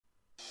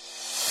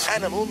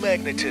Animal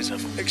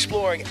Magnetism,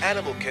 exploring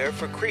animal care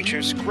for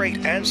creatures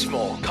great and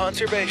small,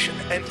 conservation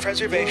and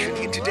preservation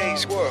in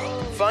today's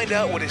world. Find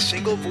out what a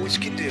single voice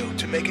can do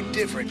to make a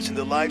difference in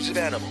the lives of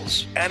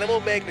animals.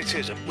 Animal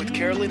Magnetism with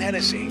Carolyn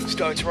Hennessy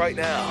starts right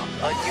now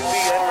on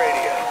UBN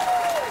Radio.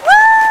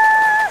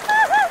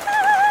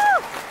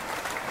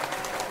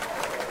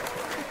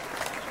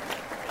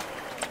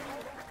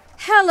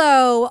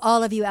 Hello,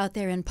 all of you out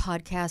there in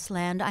podcast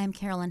land. I am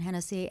Carolyn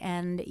Hennessy,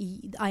 and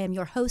I am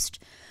your host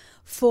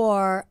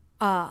for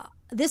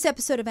this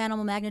episode of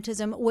Animal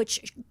Magnetism,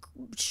 which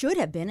should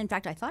have been, in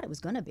fact, I thought it was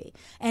going to be,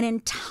 an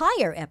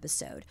entire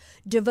episode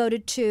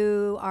devoted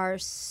to our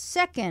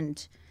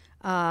second,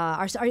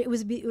 it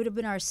would have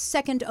been our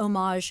second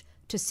homage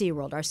to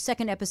SeaWorld, our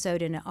second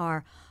episode in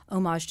our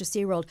homage to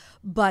SeaWorld.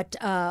 But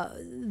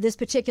this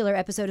particular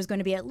episode is going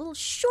to be a little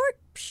short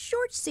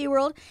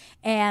SeaWorld,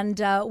 and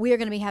we are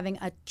going to be having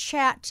a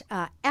chat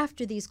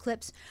after these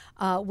clips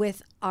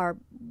with our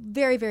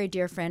very, very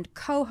dear friend,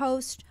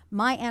 co-host,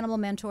 my animal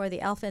mentor,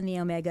 the Alpha and the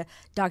Omega,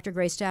 Dr.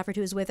 Grace Stafford,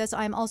 who is with us.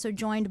 I'm also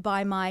joined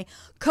by my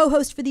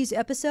co-host for these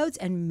episodes,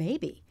 and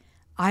maybe,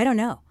 I don't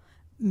know,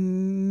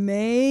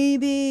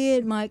 maybe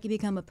it might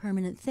become a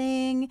permanent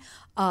thing,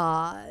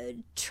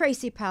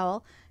 Tracy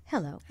Powell.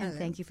 Hello, and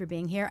thank you for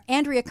being here.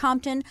 Andrea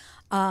Compton,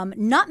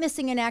 not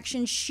missing in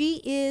action.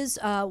 She is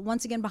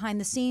once again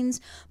behind the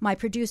scenes, my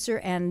producer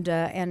and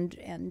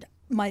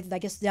my, I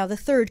guess now the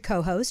third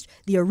co-host,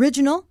 the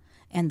original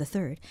and the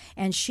third,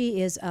 and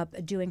she is up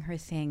doing her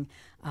thing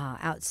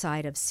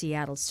outside of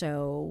Seattle.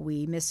 So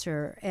we miss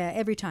her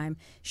every time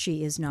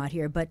she is not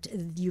here. But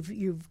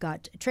you've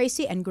got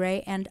Tracy and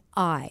Gray and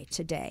I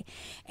today,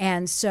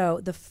 and so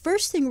the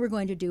first thing we're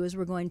going to do is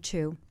we're going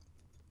to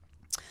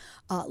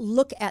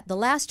look at the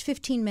last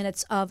 15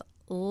 minutes of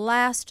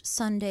last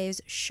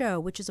Sunday's show,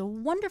 which is a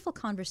wonderful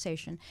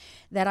conversation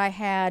that I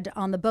had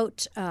on the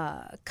boat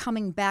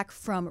coming back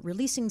from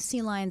releasing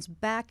sea lions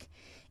back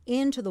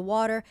into the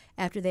water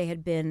after they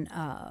had been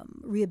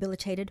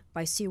rehabilitated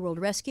by SeaWorld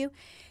Rescue,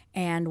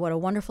 and what a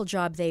wonderful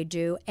job they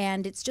do.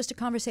 And it's just a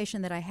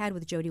conversation that I had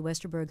with Jodie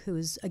Westerberg,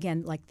 who's,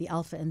 again, like the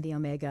Alpha and the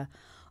Omega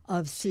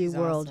of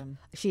SeaWorld. Awesome.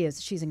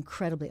 She's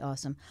incredibly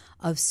awesome,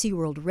 of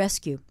SeaWorld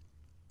Rescue.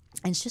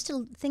 And it's just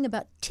a thing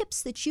about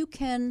tips that you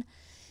can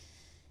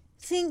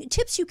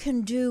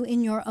do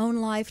in your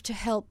own life to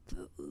help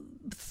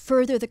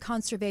further the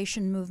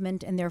conservation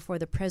movement and therefore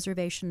the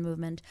preservation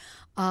movement.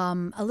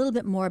 A little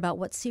bit more about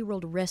what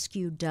SeaWorld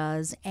Rescue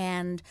does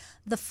and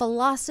the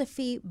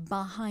philosophy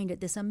behind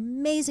it, this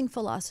amazing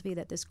philosophy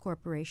that this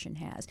corporation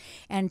has.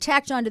 And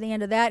tacked on to the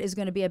end of that is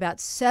going to be about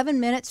 7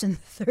 minutes and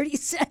 30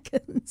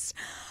 seconds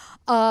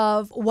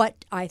of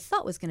what I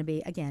thought was going to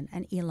be, again,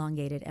 an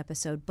elongated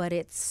episode, but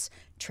it's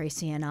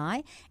Tracy and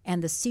I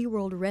and the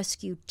SeaWorld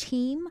Rescue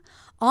team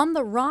on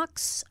the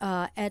rocks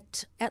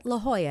at La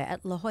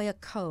Jolla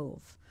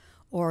Cove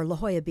or La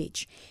Jolla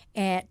Beach,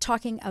 and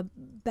talking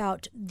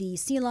about the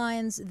sea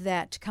lions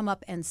that come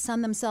up and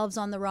sun themselves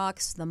on the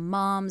rocks, the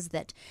moms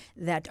that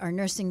are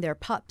nursing their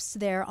pups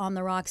there on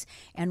the rocks,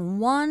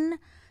 and one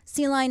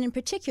sea lion in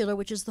particular,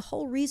 which is the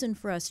whole reason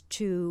for us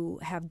to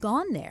have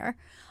gone there.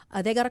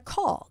 They got a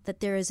call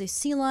that there is a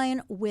sea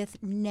lion with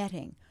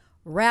netting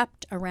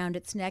wrapped around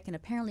its neck, and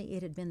apparently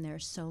it had been there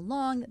so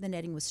long that the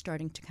netting was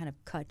starting to kind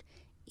of cut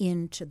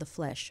into the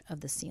flesh of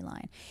the sea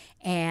lion.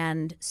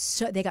 And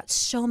so they got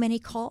so many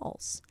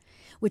calls,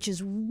 which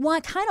is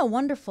kind of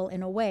wonderful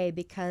in a way,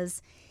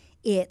 because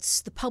it's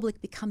the public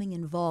becoming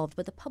involved,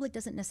 but the public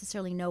doesn't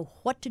necessarily know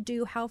what to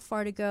do, how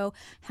far to go,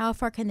 how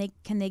far can they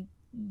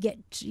get,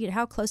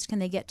 how close can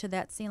they get to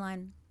that sea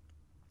lion.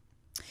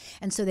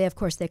 And so they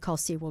call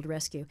SeaWorld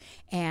Rescue.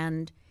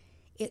 And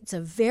it's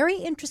a very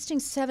interesting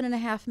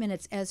 7.5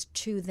 minutes as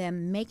to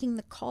them making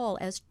the call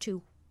as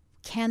to,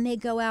 can they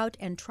go out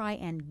and try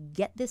and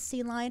get this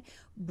sea lion,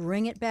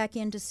 bring it back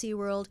into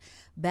SeaWorld,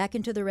 back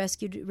into the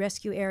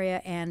rescue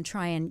area, and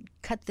try and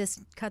cut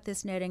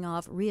this netting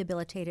off,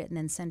 rehabilitate it, and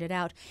then send it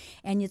out.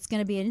 And it's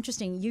going to be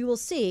interesting. You will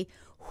see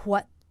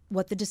what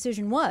the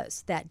decision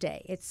was that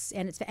day.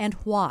 And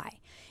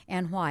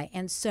why.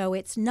 And so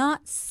it's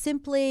not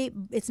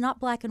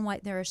black and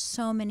white. There are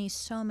so many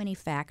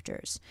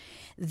factors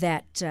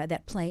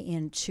that play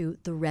into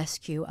the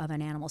rescue of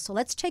an animal. So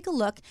let's take a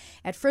look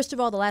at, first of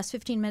all, the last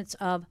 15 minutes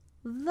of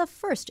the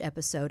first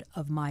episode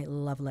of my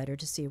love letter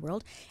to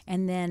SeaWorld,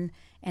 and then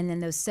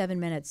those 7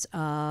 minutes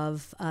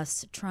of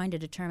us trying to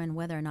determine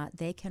whether or not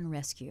they can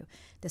rescue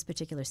this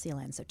particular sea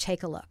lion. So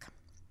take a look.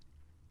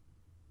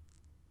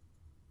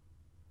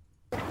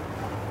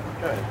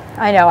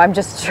 I know, I'm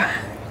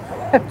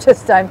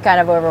kind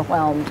of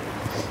overwhelmed.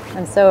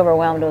 I'm so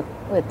overwhelmed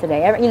with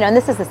today. And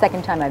this is the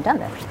second time I've done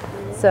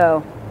this.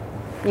 So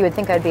you would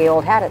think I'd be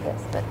old hat at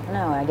this, but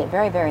no, I get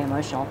very, very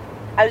emotional.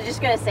 I was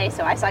just going to say,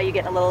 so I saw you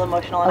getting a little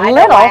emotional, and I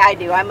know why I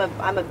do. I'm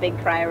a big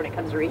crier when it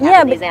comes to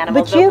rehabbing these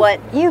animals. But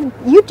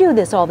you do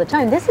this all the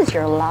time. This is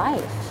your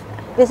life.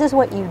 This is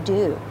what you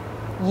do.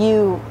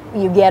 You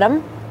get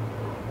them,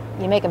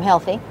 you make them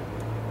healthy,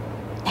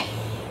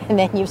 and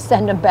then you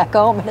send them back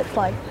home, and it's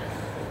like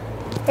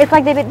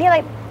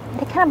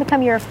they kind of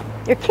become your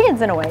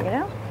kids in a way, you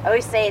know? I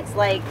always say it's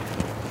like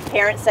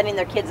parents sending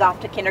their kids off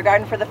to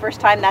kindergarten for the first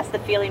time. That's the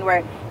feeling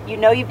where you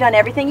know you've done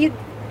everything you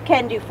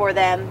can do for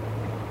them.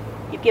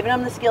 You've given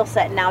them the skill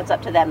set, and now it's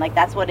up to them. Like,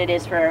 that's what it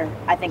is for,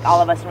 I think, all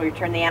of us when we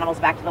return the animals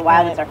back to the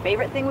wild. Right. It's our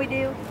favorite thing we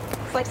do.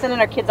 It's like sending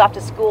our kids off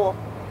to school.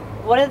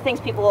 One of the things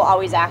people will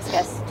always ask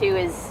us, too,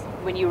 is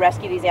when you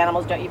rescue these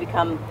animals, don't you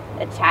become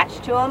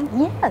attached to them?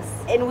 Yes.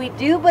 And we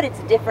do, but it's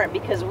different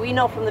because we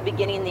know from the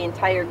beginning the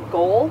entire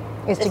goal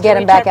is to get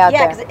them back out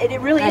there. Yeah, because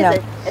it really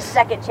is a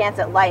second chance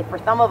at life. For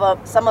some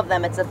of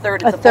them, it's a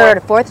third,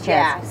 a fourth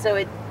chance.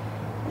 Yeah,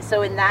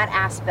 so in that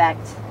aspect,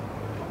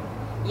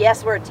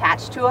 yes, we're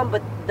attached to them,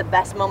 but the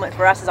best moment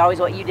for us is always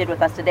what you did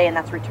with us today, and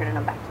that's returning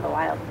them back to the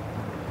wild.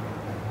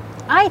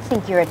 I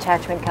think your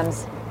attachment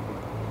comes...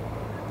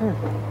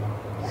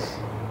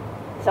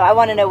 So I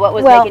want to know what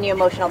was making you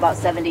emotional about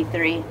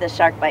 73, the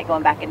shark bite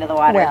going back into the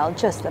water. Well,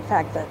 just the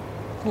fact that,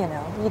 you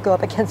know, you go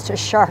up against a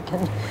shark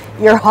and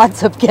your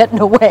odds of getting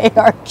away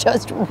are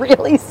just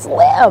really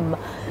slim.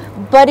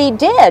 But he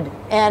did,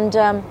 and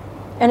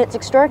it's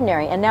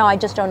extraordinary. And now I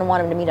just don't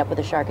want him to meet up with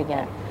a shark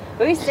again.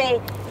 We say,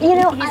 you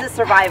know, he's a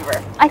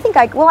survivor. I think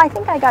I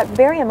got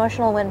very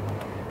emotional when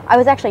I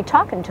was actually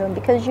talking to him,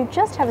 because you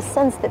just have a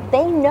sense that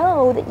they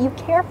know that you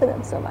care for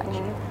them so much.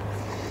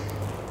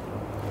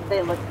 Mm-hmm.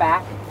 They look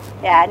back.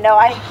 Yeah, no,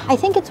 I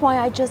think it's why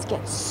I just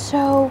get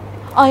so,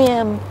 I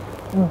am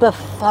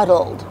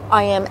befuddled.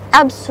 I am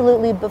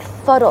absolutely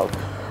befuddled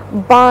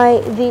by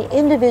the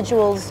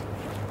individuals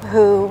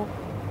who,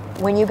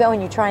 when you go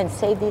and you try and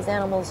save these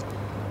animals,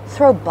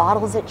 throw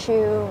bottles at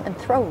you and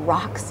throw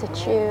rocks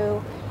at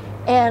you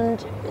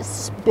and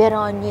spit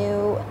on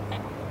you.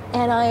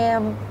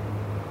 And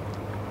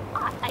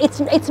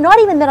it's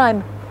not even that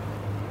I'm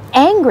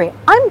angry.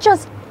 I'm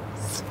just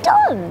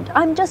stunned.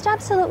 I'm just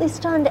absolutely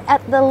stunned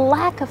at the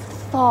lack of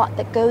thought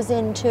that goes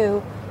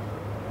into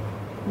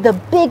the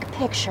big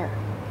picture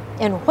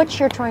in what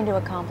you're trying to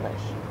accomplish.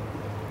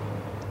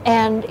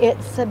 And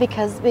it's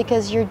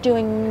because you're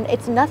doing,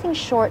 it's nothing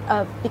short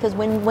of, because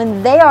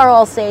when they are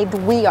all saved,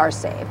 we are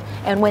saved.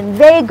 And when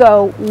they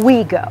go,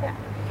 we go.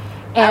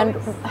 And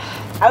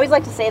I always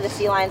like to say the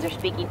sea lions are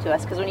speaking to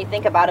us, because when you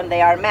think about them,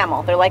 they are a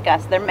mammal. They're like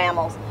us. They're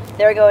mammals.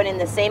 They're going in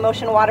the same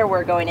ocean water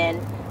we're going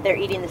in. They're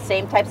eating the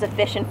same types of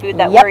fish and food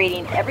that we're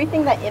eating.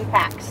 Everything that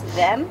impacts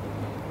them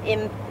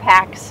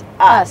impacts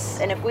us.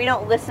 And if we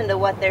don't listen to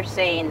what they're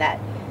saying, that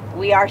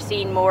we are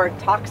seeing more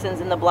toxins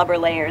in the blubber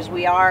layers,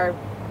 we are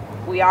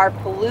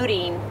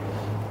polluting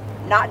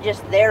not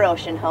just their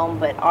ocean home,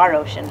 but our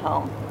ocean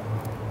home.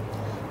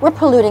 We're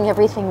polluting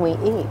everything we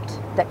eat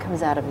that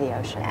comes out of the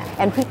ocean.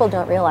 And people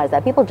don't realize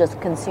that. People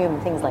just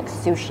consume things like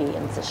sushi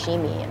and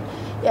sashimi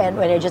and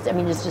it just, I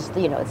mean, it's just,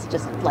 you know, it's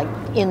just like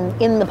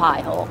in the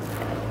pie hole.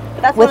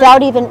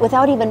 Without even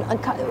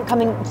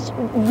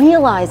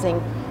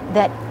realizing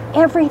that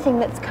everything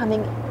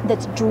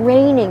that's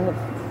draining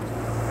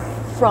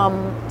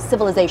from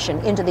civilization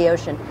into the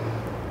ocean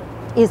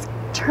is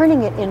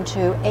turning it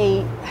into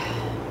a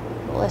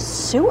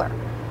sewer,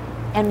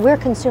 and we're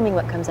consuming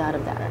what comes out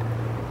of that.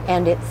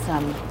 And it's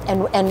and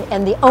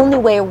the only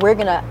way we're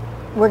gonna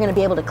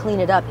be able to clean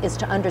it up is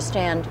to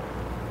understand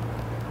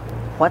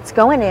what's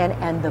going in,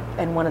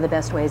 and one of the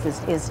best ways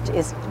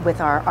is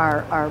with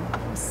our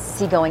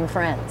seagoing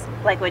friends.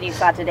 Like when you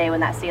saw today when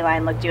that sea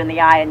lion looked you in the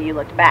eye and you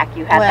looked back,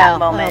 you had that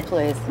moment. Oh,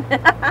 please.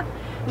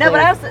 No, but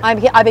I also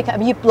I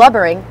become you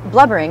blubbering.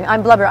 I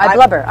blubber.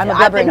 I'm a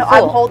blubbering fool.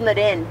 I'm holding it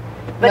in.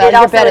 But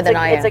you're better than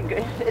I am.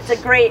 It's a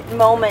great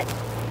moment.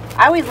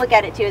 I always look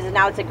at it too as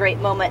now it's a great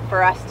moment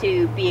for us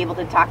to be able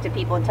to talk to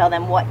people and tell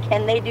them what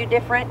can they do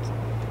different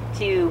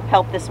to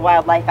help this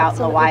wildlife out in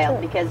the wild.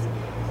 True. Because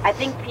I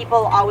think people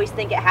always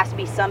think it has to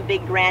be some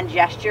big grand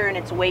gesture, and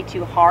it's way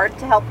too hard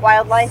to help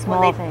wildlife.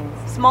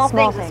 Small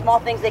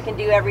things they can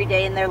do every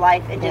day in their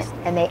life, and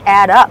they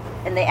add up.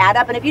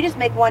 And if you just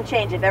make one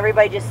change, if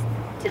everybody just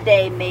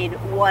today made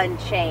one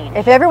change.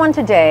 If everyone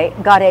today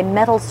got a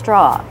metal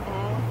straw,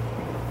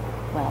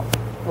 well.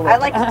 I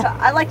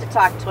like to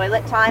talk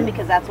toilet time,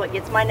 because that's what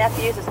gets my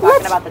nephews, is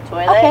talking about the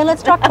toilet. Okay,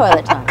 let's talk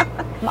toilet time.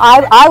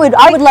 I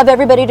would love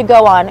everybody to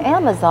go on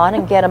Amazon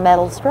and get a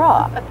metal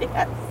straw.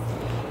 Yes.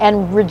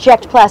 And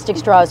reject plastic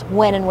straws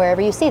when and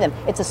wherever you see them.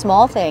 It's a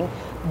small thing,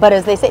 but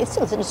as they say,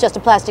 it's just a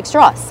plastic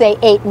straw. Say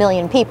 8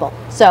 million people.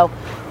 So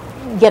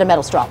get a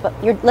metal straw. But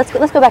let's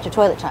go back to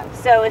toilet time.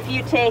 So if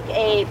you take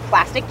a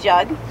plastic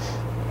jug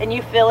and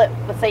you fill it,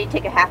 let's say you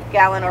take a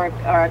half-gallon or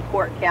a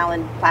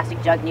quart-gallon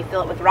plastic jug and you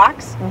fill it with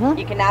rocks,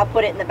 you can now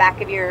put it in the back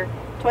of your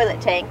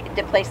toilet tank. It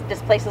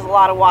displaces a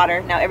lot of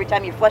water. Now every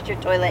time you flush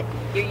your toilet,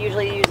 you're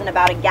usually using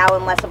about a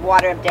gallon less of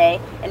water a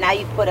day, and now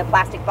you've put a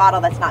plastic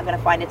bottle that's not going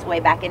to find its way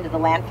back into the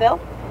landfill,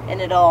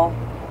 and it'll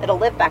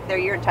live back there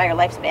your entire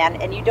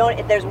lifespan. And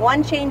if there's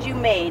one change you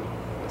made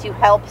to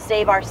help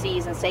save our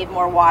seas and save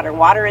more water.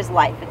 Water is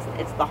life.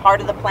 It's the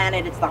heart of the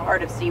planet. It's the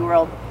heart of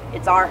SeaWorld.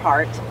 It's our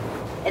heart.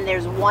 And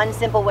there's one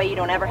simple way you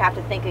don't ever have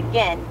to think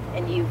again,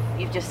 and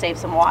you've just saved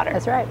some water.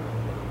 That's right.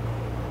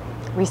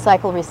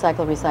 Recycle,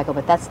 recycle, recycle.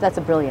 But that's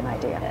a brilliant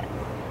idea.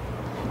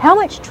 How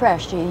much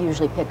trash do you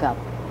usually pick up,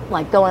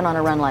 like going on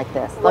a run like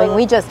this? I mean,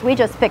 we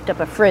just picked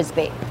up a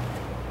Frisbee.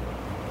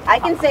 I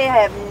can say I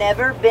have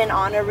never been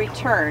on a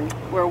return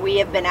where we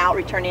have been out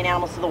returning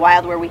animals to the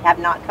wild where we have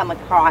not come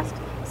across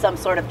some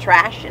sort of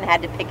trash and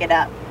had to pick it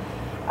up.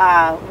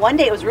 One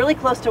day, it was really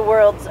close to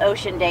World's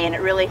Ocean Day, and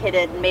it really hit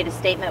it and made a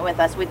statement with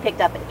us. We picked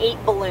up 8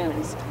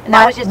 balloons. And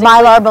that was just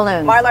Mylar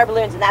balloons. Mylar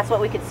balloons, and that's what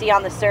we could see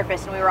on the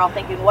surface, and we were all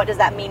thinking, what does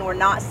that mean we're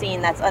not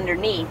seeing that's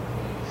underneath?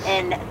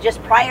 And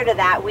just prior to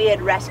that, we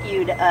had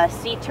rescued a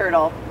sea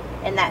turtle,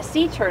 and that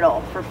sea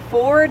turtle, for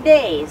 4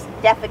 days,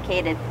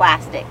 defecated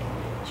plastic.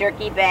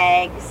 Jerky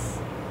bags.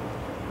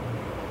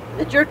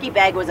 The jerky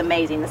bag was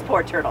amazing, this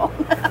poor turtle.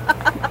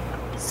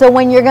 So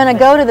when you're going to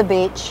go to the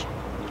beach,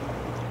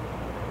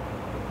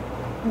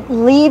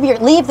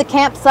 leave the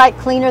campsite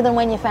cleaner than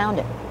when you found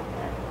it.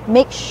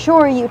 Make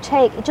sure you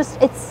take,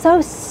 it's so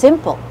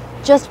simple.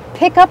 Just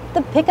pick up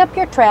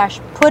your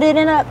trash, put it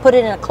in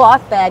a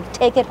cloth bag,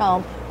 take it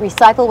home,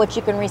 recycle what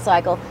you can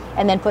recycle,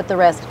 and then put the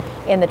rest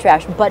in the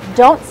trash. But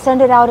don't send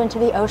it out into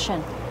the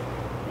ocean.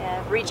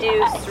 Yeah,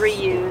 reduce,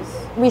 reuse.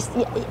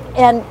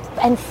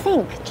 And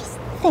think, just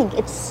think.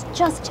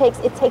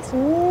 It takes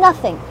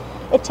nothing.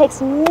 It takes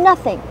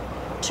nothing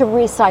to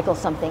recycle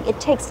something. It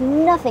takes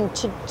nothing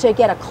to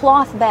get a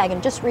cloth bag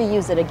and just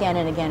reuse it again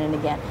and again and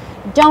again.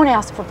 Don't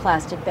ask for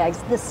plastic bags.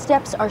 The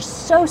steps are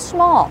so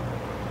small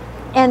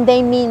and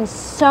they mean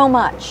so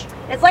much.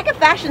 It's like a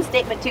fashion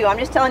statement too. I'm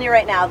just telling you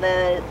right now,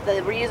 the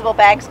reusable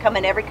bags come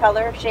in every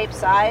color, shape,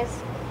 size.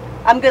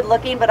 I'm good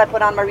looking, but I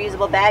put on my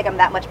reusable bag, I'm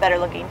that much better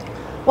looking.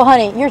 Well,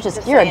 honey,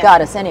 you're a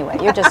goddess anyway.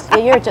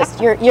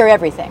 You're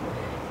everything.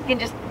 You can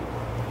just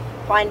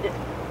find,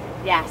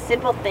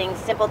 simple things,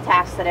 simple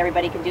tasks that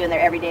everybody can do in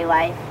their everyday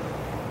life.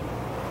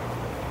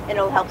 And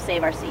it'll help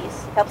save our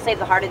seas, help save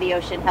the heart of the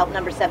ocean, help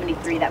number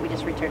 73 that we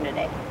just returned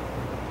today.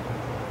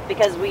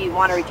 Because we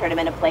want to return him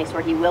in a place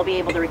where he will be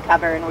able to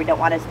recover, and we don't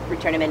want to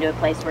return him into a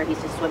place where he's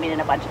just swimming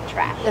in a bunch of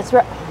trash. That's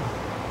right.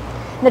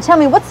 Now tell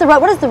me, what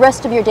is the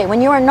rest of your day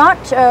when you are not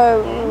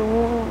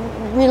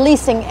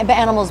releasing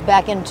animals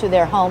back into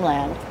their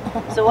homeland?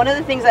 So one of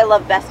the things I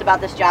love best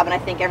about this job, and I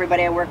think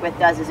everybody I work with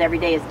does, is every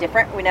day is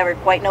different. We never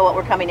quite know what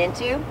we're coming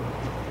into.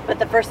 But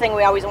the first thing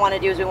we always want to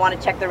do is we want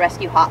to check the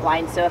rescue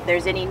hotline. So if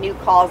there's any new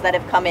calls that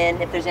have come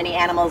in, if there's any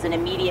animals in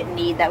immediate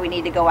need that we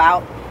need to go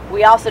out,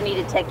 we also need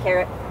to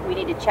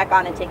check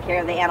on and take care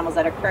of the animals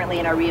that are currently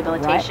in our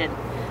rehabilitation.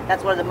 Right.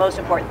 That's one of the most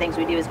important things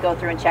we do, is go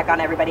through and check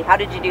on everybody. How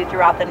did you do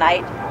throughout the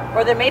night?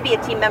 Or there may be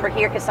a team member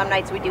here, because some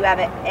nights we do have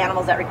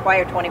animals that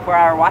require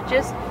 24-hour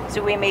watches.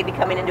 So we may be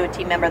coming into a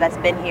team member that's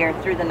been here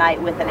through the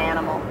night with an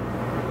animal.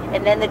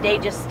 And then the day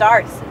just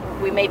starts.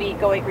 We may be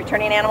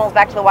returning animals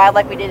back to the wild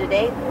like we did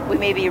today. We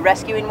may be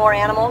rescuing more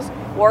animals,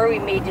 or we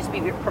may just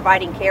be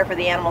providing care for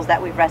the animals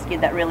that we've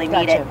rescued that really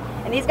need it.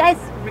 And these guys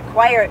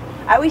require,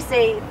 I always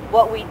say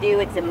what we do,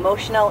 it's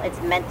emotional, it's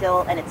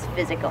mental, and it's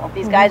physical.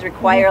 These guys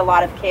require a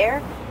lot of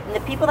care. And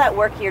the people that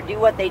work here do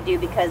what they do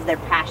because they're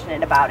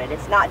passionate about it.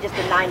 It's not just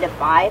a 9 to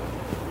 5.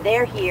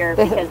 They're here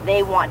because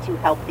they want to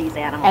help these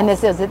animals. And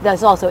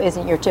this also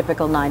isn't your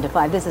typical 9 to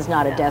 5. This is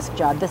not a desk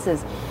job. This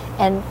is,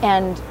 and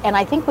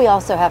I think we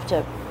also have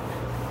to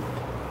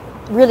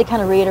really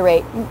kind of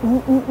reiterate,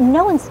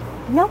 no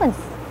one's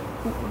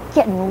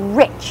getting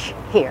rich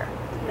here.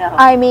 No.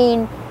 I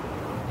mean,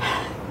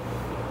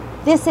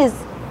 this is,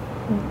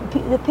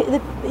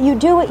 you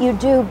do what you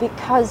do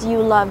because you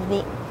love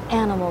the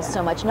animals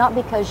so much, not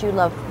because you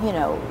love,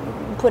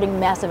 putting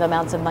massive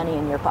amounts of money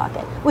in your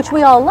pocket, which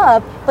we all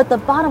love, but the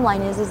bottom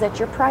line is that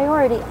your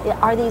priority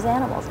are these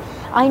animals.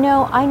 I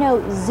know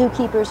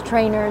zookeepers,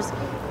 trainers,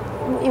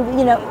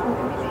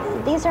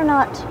 these are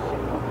not...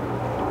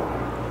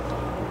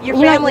 Your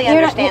family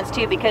understands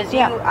too, because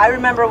I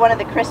remember one of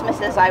the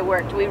Christmases I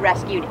worked, we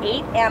rescued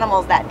 8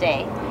 animals that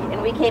day,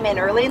 and we came in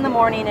early in the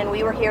morning, and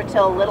we were here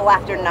till a little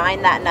after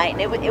 9 that night, and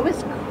it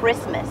was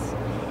Christmas,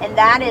 and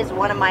that is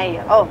one of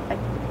my,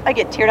 I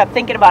get teared up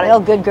thinking about it. Oh,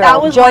 good girl.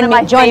 That was one of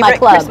my favorite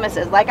club.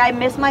 Christmases. Like, I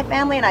miss my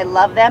family and I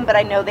love them, but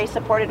I know they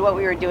supported what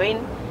we were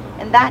doing,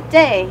 and that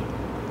day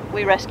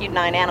we rescued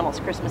 9 animals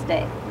Christmas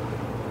Day,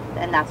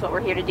 and that's what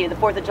we're here to do. The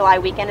 4th of July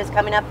weekend is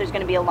coming up. There's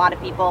going to be a lot of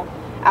people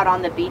out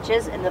on the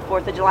beaches, and the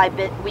 4th of July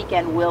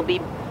weekend will be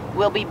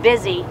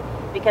busy,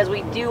 because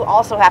we do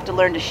also have to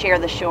learn to share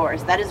the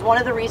shores. That is one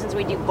of the reasons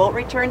we do boat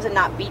returns and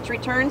not beach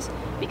returns,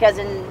 because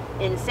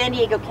in San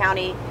Diego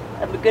County,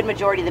 a good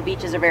majority of the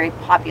beaches are very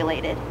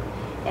populated,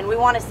 and we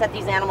want to set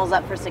these animals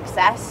up for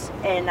success.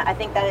 And I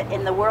think that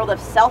in the world of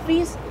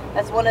selfies,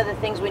 that's one of the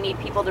things we need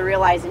people to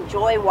realize.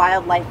 Enjoy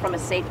wildlife from a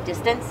safe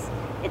distance.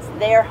 It's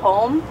their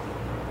home.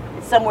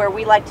 It's somewhere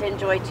we like to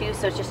enjoy too,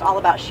 so it's just all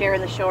about sharing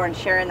the shore and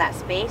sharing that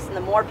space. And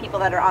the more people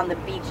that are on the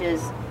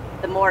beaches,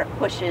 the more it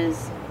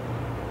pushes.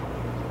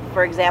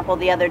 For example,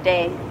 the other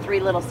day, 3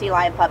 little sea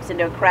lion pups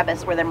into a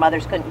crevice where their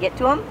mothers couldn't get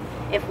to them.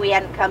 If we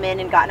hadn't come in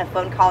and gotten a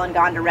phone call and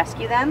gone to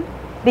rescue them,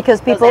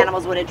 because those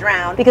animals would have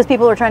drowned. Because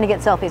people were trying to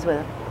get selfies with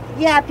them.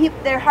 Yeah,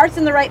 their heart's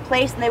in the right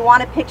place and they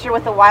want a picture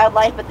with the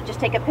wildlife, but they just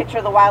take a picture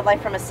of the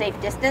wildlife from a safe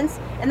distance.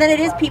 And then it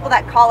is people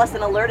that call us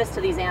and alert us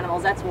to these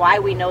animals. That's why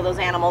we know those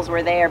animals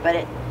were there.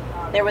 But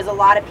there was a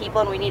lot of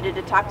people, and we needed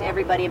to talk to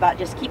everybody about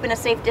just keeping a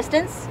safe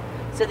distance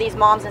so these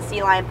moms and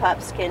sea lion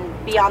pups can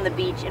be on the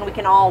beach and we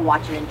can all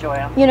watch and enjoy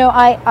them. You know,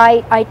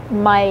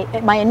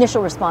 my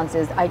initial response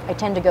is I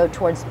tend to go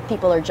towards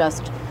people are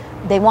just,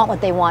 they want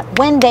what they want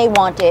when they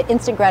want it,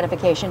 instant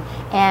gratification,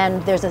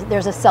 and there's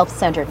a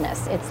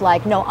self-centeredness. It's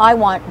like, no,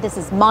 this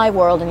is my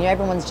world, and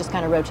everyone's just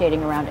kind of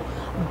rotating around it.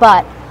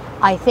 But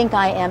I think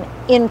I am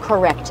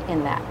incorrect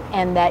in that,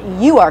 and that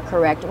you are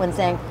correct when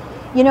saying,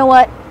 you know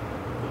what,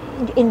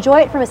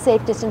 enjoy it from a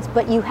safe distance,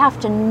 but you have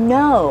to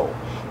know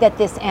that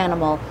this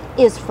animal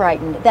is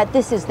frightened, that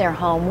this is their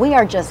home. We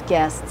are just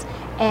guests,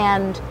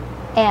 and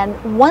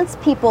once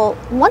people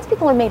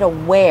are made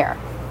aware,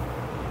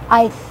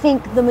 I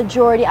think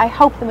I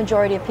hope the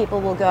majority of people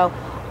will go,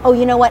 oh,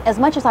 you know what, as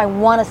much as I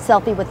want a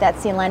selfie with that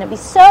sea lion, it'd be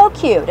so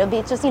cute. It'll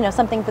be just,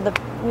 something for the,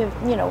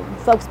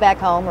 folks back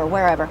home or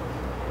wherever.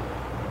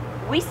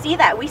 We see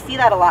that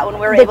a lot when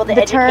we're able to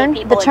educate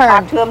people and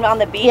talk to them on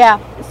the beach,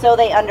 so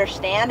they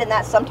understand, and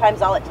that's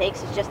sometimes all it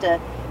takes is just a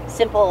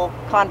simple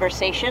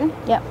conversation.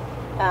 Yep.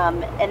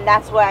 And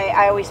that's why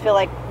I always feel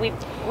like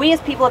we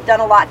as people have done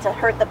a lot to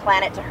hurt the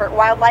planet, to hurt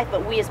wildlife,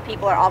 but we as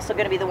people are also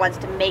going to be the ones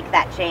to make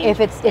that change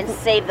and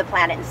save the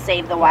planet and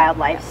save the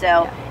wildlife.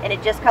 And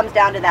it just comes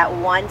down to that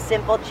one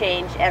simple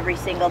change every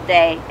single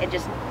day, and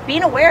just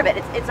being aware of it.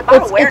 It's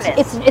about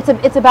awareness.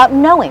 It's about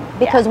knowing,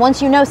 because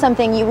once you know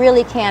something, you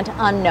really can't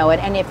unknow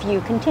it. And if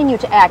you continue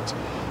to act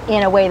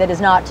in a way that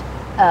is not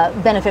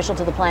beneficial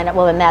to the planet,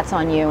 well, then that's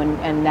on you,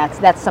 and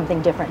that's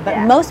something different.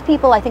 But most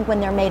people, I think, when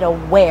they're made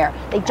aware,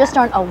 they just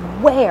aren't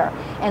aware,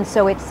 and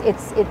so it's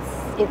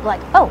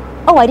like, oh,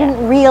 I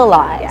didn't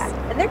realize.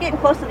 Yeah. And they're getting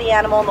close to the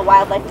animal and the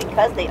wildlife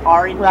because they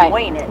are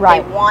enjoying it.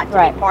 Right. They want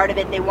to be part of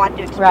it. They want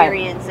to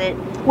experience it.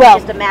 Well,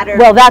 it's just a matter.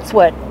 Well, that's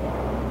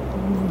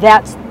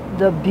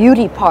the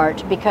beauty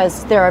part,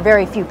 because there are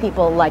very few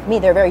people like me.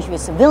 There are very few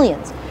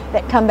civilians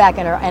that come back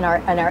and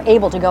are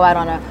able to go out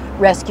on a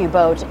rescue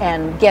boat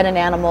and get an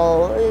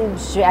animal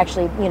to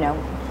actually,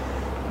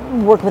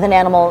 work with an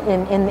animal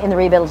in the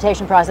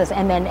rehabilitation process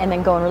and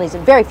then go and release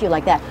it. Very few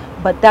like that.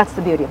 But that's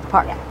the beauty of the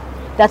park. Yeah.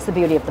 That's the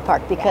beauty of the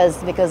park,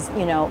 because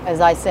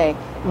as I say,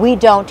 we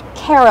don't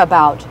care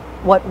about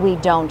what we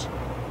don't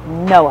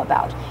know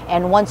about.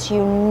 And once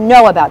you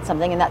know about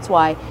something, and that's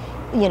why,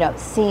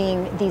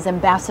 seeing these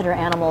ambassador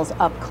animals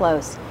up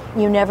close,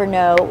 you never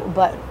know,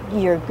 but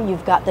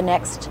you've got the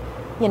next,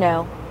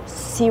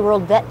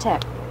 SeaWorld vet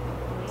tech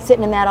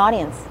sitting in that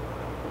audience,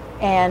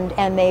 and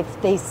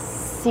they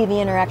see the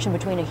interaction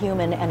between a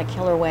human and a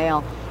killer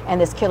whale, and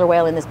this killer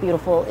whale in this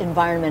beautiful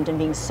environment and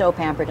being so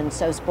pampered and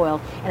so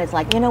spoiled, and it's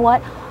like, you know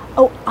what?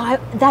 Oh,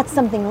 that's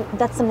something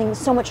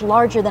so much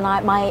larger than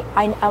I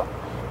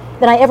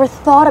ever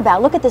thought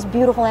about. Look at this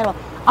beautiful animal.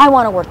 I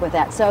want to work with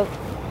that. So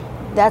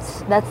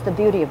that's the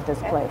beauty of this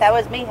place. That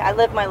was me. I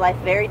live my life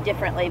very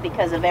differently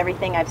because of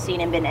everything I've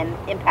seen and been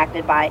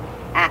impacted by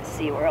at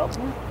SeaWorld.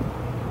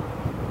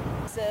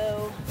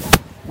 So,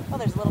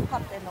 there's a little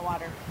pup in the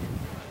water.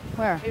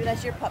 Where? Maybe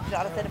that's your pup,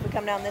 Jonathan, if we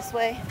come down this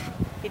way.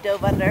 He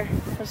dove under.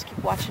 I'll just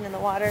keep watching in the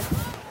water.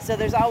 So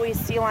there's always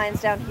sea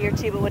lions down here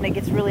too, but when it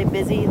gets really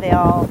busy, they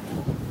all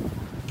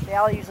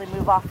usually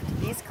move off to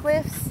these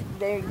cliffs.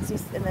 There you can see,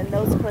 and then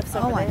those cliffs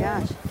over there. Oh my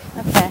gosh.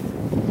 Okay.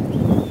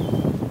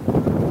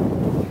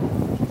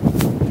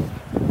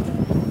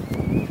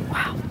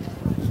 Wow.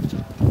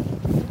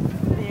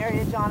 The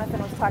area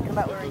Jonathan was talking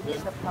about where he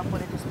hit the pup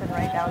would have just been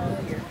right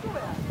down here.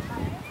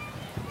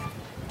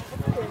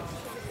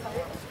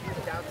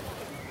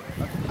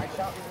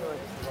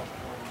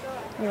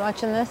 You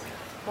watching this?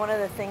 One of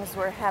the things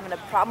we're having a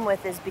problem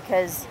with is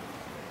because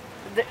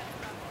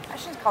I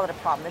shouldn't call it a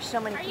problem. There's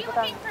so many people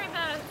down. Are you looking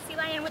for the sea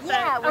lion with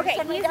the? Okay,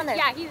 he's down there.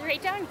 Yeah, he's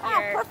right down here.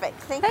 Oh, perfect.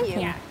 Thank you.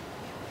 Yeah.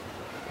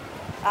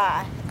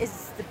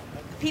 The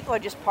people are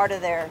just part of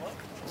their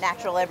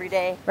natural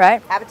everyday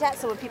habitat.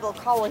 So when people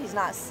call, well, he's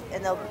not,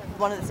 and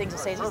one of the things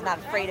they'll say is he's not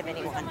afraid of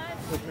anyone.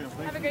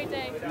 Have a great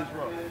day.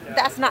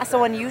 That's not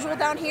so unusual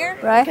down here,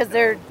 right? Because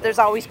there's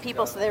always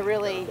people, so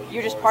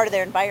you're just part of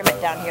their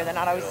environment down here. They're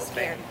not always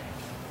scared.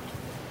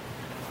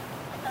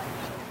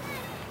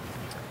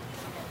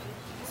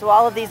 So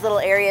all of these little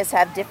areas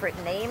have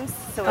different names.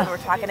 So when we're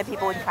talking to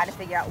people, we can kind of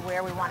figure out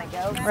where we want to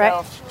go.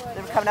 Right. So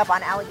they're coming up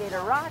on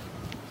Alligator Rock.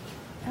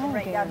 And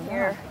right down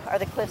here are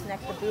the cliffs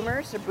next to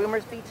Boomers, or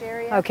Boomers Beach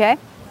area. Okay. In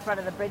front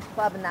of the Bridge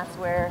Club, and that's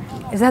where...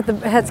 Is that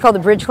that's called the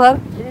Bridge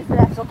Club? It is the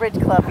actual Bridge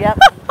Club, yep.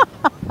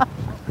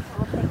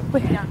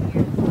 We'll take down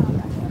here.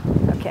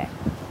 Okay.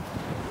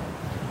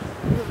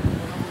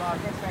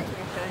 This right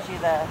here shows you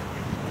the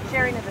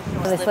sharing of the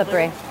shore. Really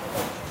slippery.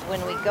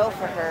 When we go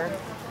for her,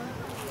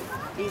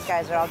 these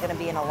guys are all going to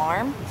be an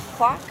alarm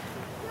clock.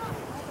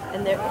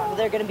 And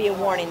they're going to be a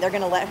warning. They're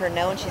going to let her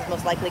know, and she's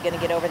most likely going to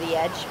get over the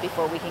edge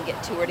before we can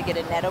get to her to get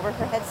a net over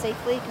her head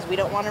safely, because we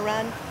don't want to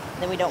run,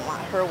 and then we don't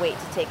want her weight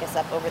to take us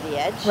up over the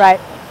edge. Right.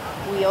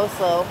 we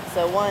also,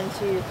 so 1,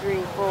 2,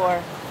 3,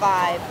 4,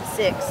 5,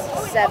 6,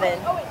 7.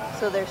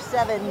 So there's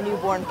 7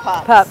 newborn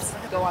pups.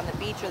 Go on the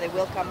beach, or they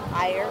will come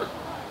higher.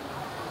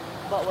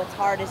 But what's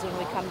hard is when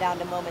we come down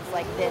to moments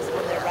like this,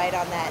 when they're right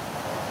on that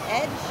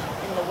edge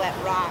in the wet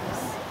rocks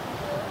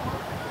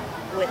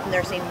with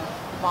nursing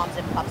moms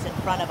and pups in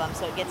front of them.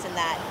 So it gets in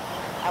that,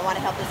 I want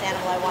to help this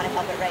animal, I want to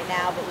help it right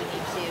now, but we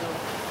need to.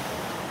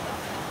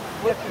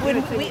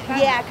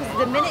 Yeah, because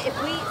the minute, if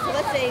we, so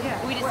let's say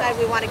we decide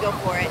we want to go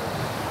for it,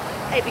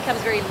 it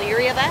becomes very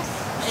leery of us.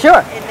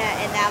 Sure.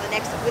 And now the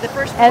next, with the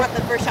first, we want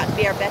the first shot to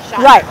be our best shot,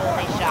 Right. our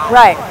only shot.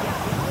 Right.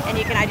 And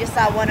you can, I just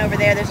saw one over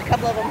there. There's a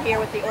couple of them here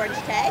with the orange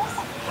tags.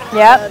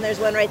 Yep. And there's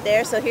one right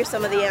there. So here's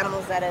some of the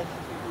animals that have,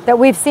 That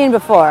we've seen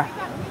before.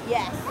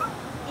 yes,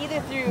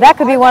 either through. That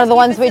could be our one of the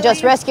rescue ones we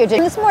just facilities,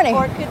 rescued this morning.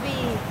 or it could be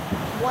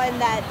one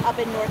that up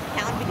in North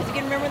County, because you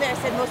can remember that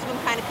I said most of them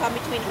kind of come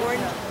between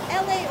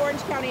LA,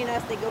 Orange County, and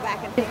us. They go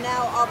back and forth.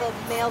 Now all the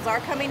males are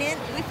coming in.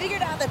 We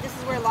figured out that this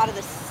is where a lot of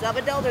the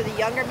sub-adult or the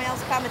younger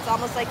males come. It's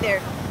almost like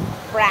they're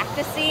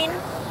practicing,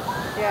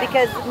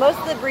 because most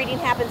of the breeding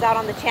happens out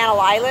on the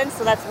Channel Islands,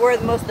 so that's where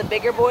most of the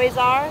bigger boys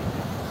are.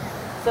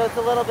 So it's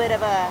a little bit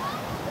of a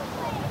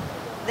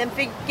them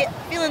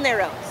feeling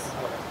their oats.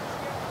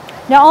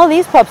 Now all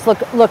these pups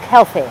look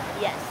healthy.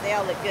 Yes, they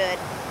all look good.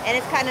 And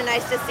it's kind of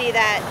nice to see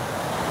that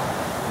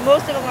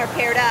most of them are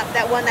paired up.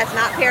 That one that's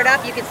not paired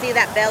up, you can see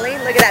that belly.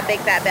 Look at that big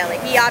fat belly.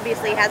 He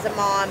obviously has a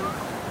mom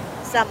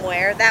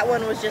somewhere. That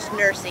one was just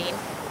nursing.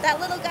 That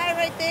little guy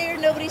right there,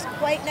 nobody's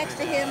quite next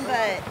to him,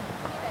 but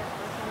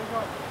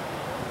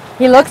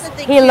He looks that's the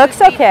thing, he too, looks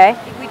is okay.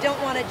 We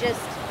don't want to just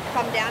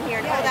come down here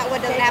and, oh, that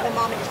one doesn't have a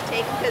mom, and just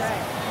take him, because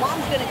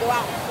mom's going to go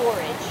out and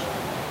forage.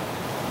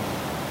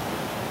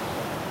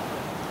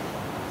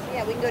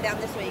 Yeah, we can go down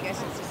this way. You guys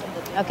can see some of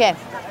the. Okay.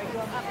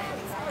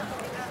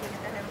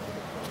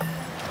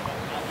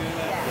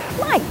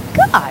 My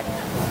God.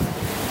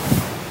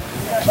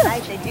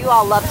 Nice. They do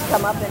all love to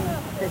come up, and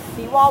the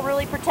seawall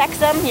really protects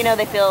them. You know,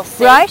 they feel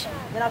safe. Right.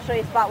 Then I'll show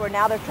you a spot where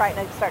now they're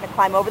starting to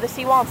climb over the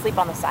seawall and sleep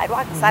on the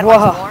sidewalk. The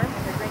sidewalk's warm,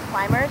 and they're great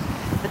climbers.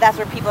 But that's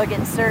where people are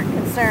getting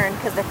concerned,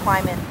 because they're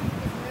climbing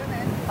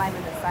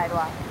the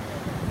sidewalk.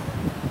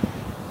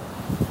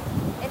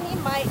 And he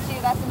might too.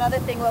 That's another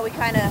thing where we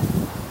kind of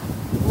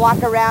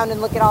walk around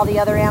and look at all the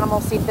other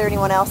animals, see if there's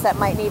anyone else that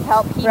might need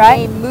help. He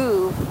may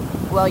move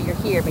while you're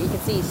here, but you can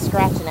see he's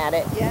scratching at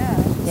it. Yeah.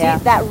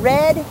 See, that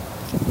red,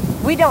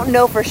 we don't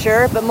know for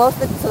sure, but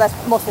so that's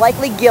most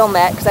likely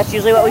gillnet, because that's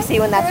usually what we see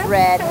when that's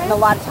red, and a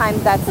lot of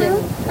times that's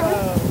in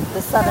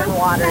the southern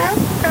waters.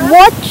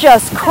 What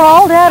just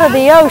crawled out of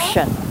the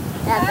ocean?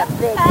 And the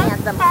big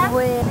handsome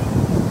twin.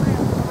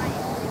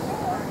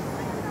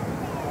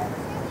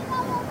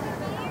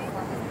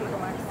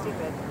 People aren't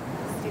stupid.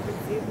 Stupid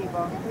zoo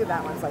people. Look at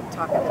that one's like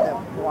talking to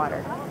the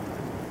water.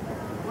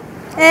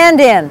 And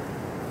in.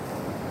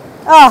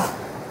 Oh.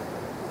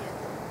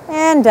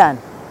 And done.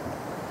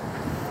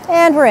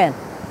 And we're in.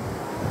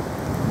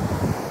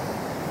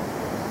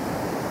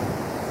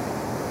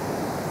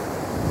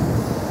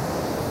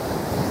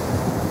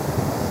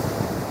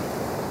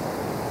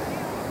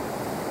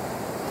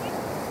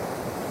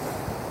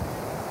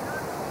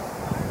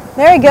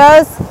 There he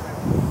goes.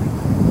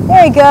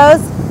 There he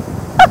goes.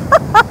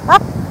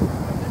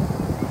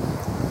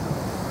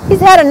 He's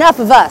had enough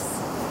of us.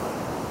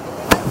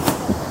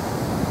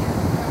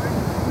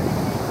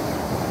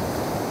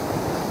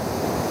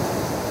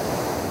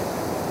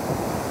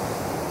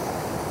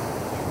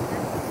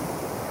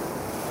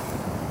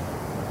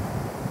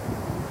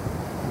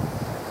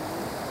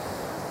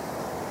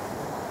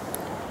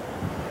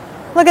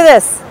 Look at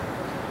this.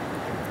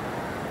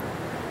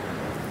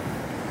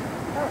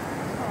 Oh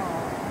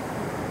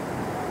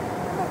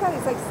my God,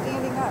 he's like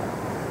standing up.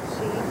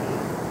 He.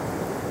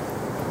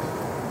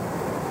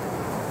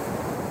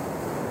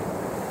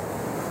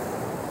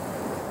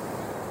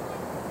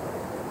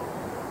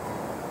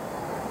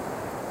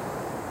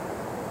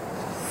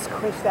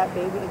 Squish that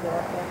baby to get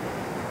up there.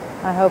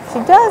 I hope she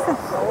doesn't.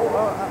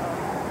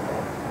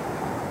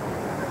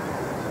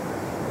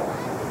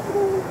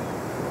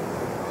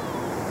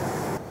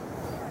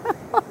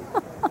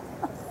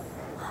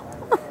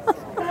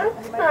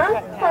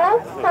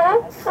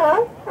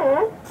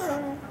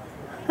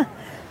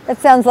 That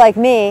sounds like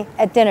me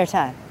at dinner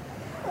time.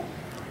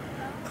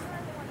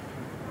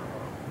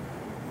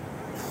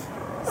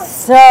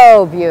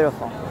 So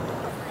beautiful.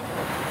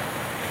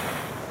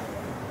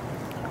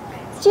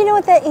 Do you know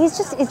what that? It's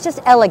just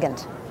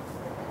elegant.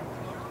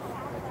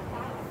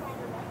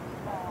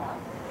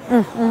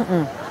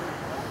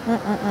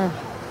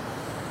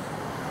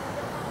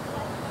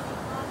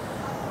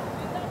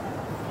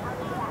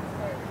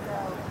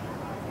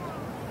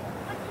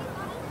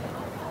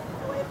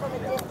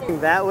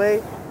 That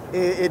way,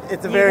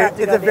 it's a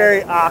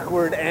very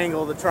awkward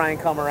angle to try and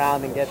come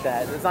around and get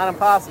that. It's not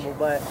impossible,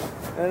 but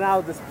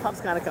now this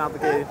pup's kind of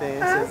complicated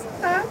thing. It's just,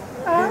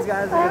 these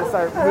guys are going to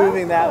start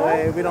moving that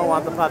way. We don't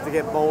want the pup to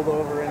get bowled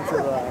over into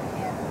the.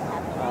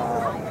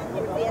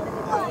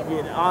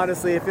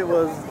 Honestly, if it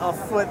was a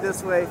foot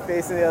this way,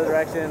 facing the other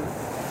direction,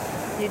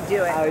 You'd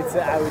do it. I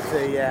would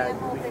say, yeah,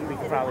 we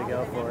could probably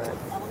go for it.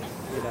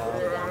 You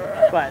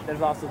know, but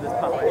there's also this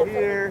pup right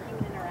here.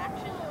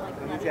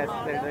 And these guys,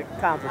 they're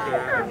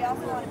complicated. We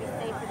also want to be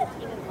safe for the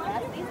team as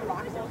well. These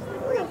rocks are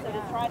slippery, so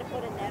to try to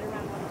put a net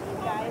around one of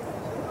these guys,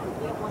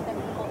 we don't want them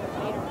to pull their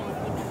weight or pull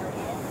a team member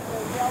in.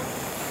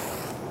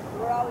 So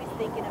we're always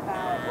thinking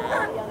about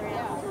the other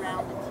animals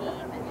around the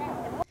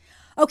team.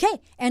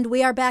 Okay, and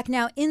we are back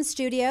now in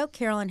studio.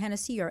 Carolyn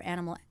Hennessy, your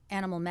animal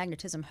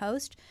magnetism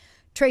host.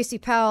 Tracy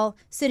Powell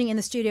sitting in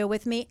the studio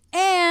with me.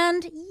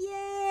 And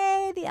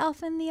yay, the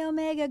Alpha and the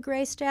Omega,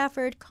 Gray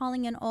Stafford,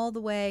 calling in all the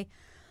way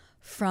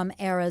from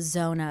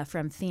Arizona,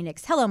 from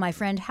Phoenix. Hello, my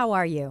friend. How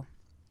are you?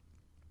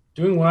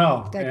 Doing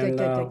well.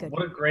 Good.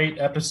 What a great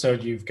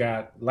episode you've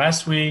got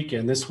last week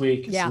and this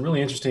week. Yeah. Some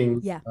really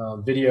interesting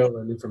video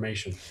and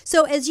information.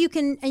 So as you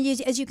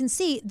can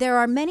see, there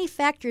are many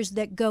factors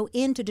that go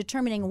into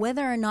determining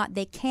whether or not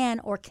they can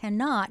or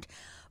cannot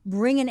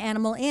bring an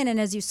animal in. And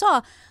as you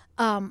saw,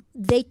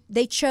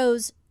 they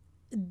chose.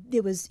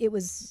 It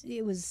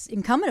was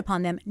incumbent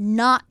upon them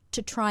not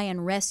to try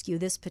and rescue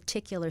this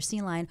particular sea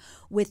lion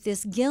with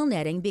this gill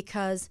netting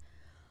because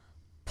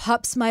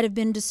pups might have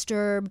been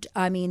disturbed.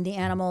 I mean, the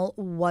animal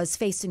was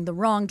facing the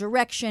wrong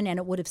direction and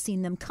it would have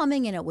seen them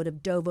coming and it would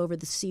have dove over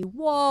the sea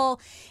wall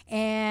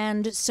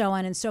and so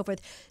on and so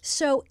forth.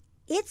 So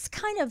it's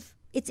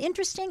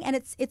interesting and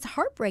it's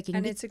heartbreaking.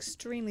 And it's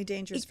extremely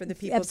dangerous for the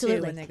people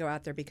absolutely. too when they go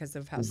out there because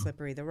of how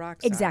slippery the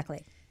rocks exactly.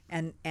 are.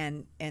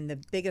 And the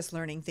biggest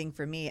learning thing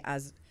for me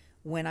as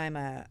when I'm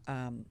a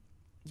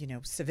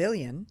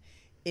civilian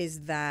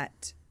is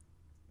that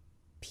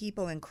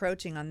people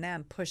encroaching on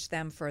them push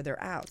them further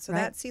out. So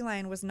that sea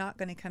lion was not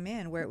going to come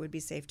in where it would be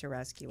safe to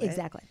rescue it.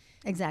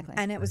 Exactly.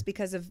 And it was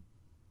because of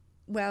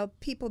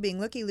people being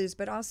looky-loos,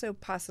 but also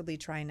possibly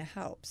trying to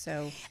help.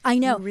 So I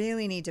know you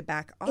really need to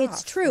back off.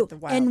 It's true, with the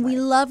wildlife. and we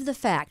love the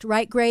fact,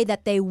 right, Gray,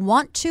 that they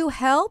want to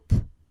help.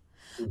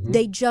 Mm-hmm.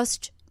 They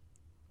just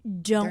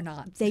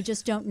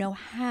don't know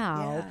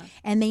how,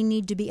 and they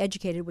need to be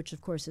educated, which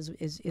of course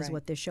is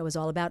what this show is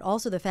all about.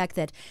 Also, the fact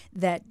that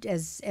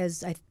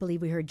as I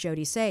believe we heard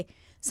Jody say,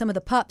 some of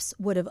the pups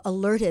would have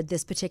alerted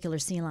this particular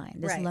sea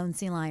lion, this lone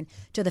sea lion,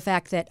 to the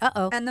fact that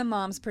and the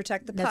moms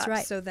protect the pups. That's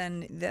right. So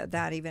then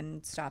that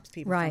even stops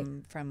people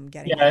from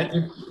getting. Yeah,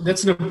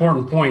 that's an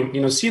important point. You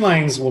know, sea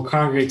lions will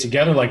congregate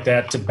together like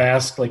that to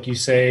bask, like you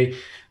say.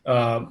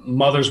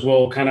 Mothers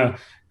will kind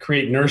of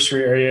create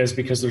nursery areas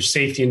because there's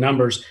safety in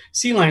numbers.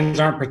 Sea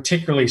lions aren't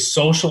particularly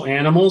social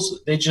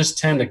animals. They just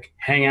tend to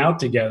hang out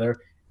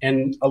together.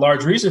 And a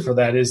large reason for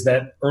that is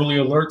that early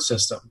alert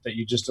system that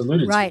you just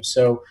alluded to.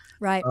 So,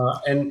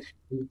 and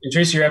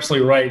Tracy, you're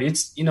absolutely right.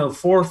 It's,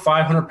 400 or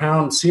 500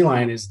 pound sea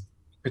lion is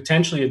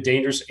potentially a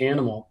dangerous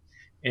animal.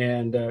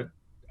 And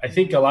I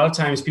think a lot of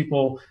times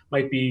people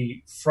might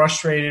be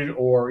frustrated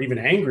or even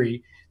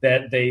angry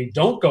that they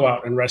don't go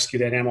out and rescue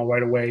that animal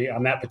right away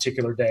on that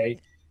particular day.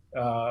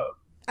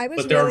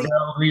 But there are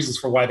valid reasons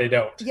for why they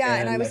don't. Yeah,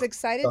 and I was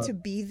excited to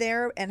be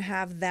there and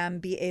have them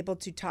be able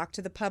to talk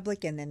to the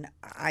public. And then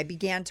I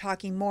began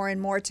talking more and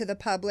more to the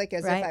public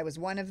as if I was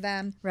one of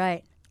them.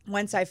 Right.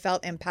 Once I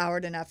felt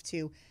empowered enough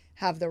to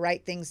have the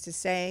right things to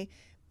say,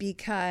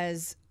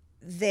 because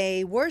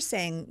they were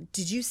saying,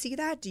 did you see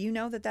that? Do you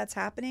know that that's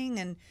happening?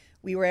 And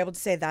we were able to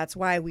say that's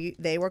why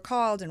they were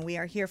called and we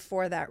are here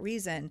for that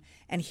reason.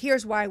 And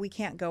here's why we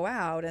can't go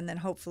out. And then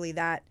hopefully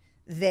that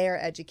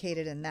they're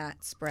educated and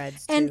that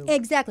spreads and to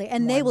exactly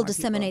and they will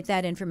disseminate people.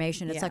 That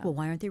information. It's like, well,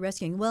 why aren't they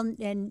rescuing? Well,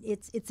 and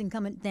it's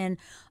incumbent then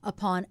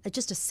upon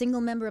just a single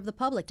member of the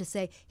public to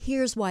say,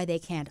 here's why they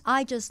can't.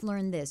 I just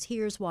learned this.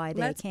 Here's why they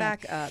Let's can't.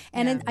 back up.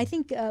 And I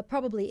think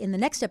probably in the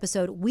next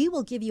episode we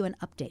will give you an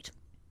update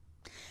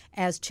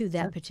as to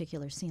that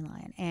particular sea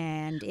lion,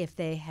 and if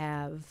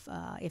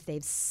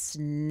they've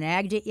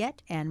snagged it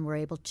yet, and we're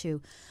able to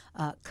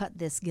cut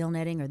this gill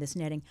netting or this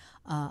netting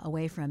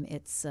away from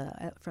its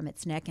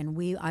neck,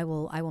 and I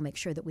will make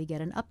sure that we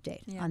get an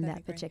update on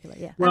that particular.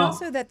 Yeah, well, and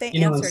also that they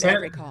answered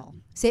every call.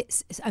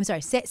 I'm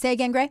sorry. Say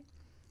again, Gray.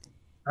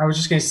 I was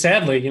just going to say,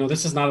 sadly,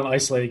 this is not an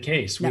isolated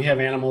case. No. We have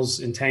animals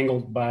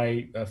entangled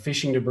by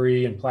fishing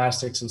debris and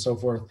plastics and so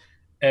forth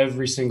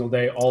every single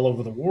day all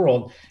over the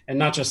world, and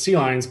not just sea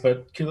lions,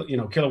 but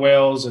killer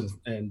whales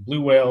and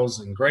blue whales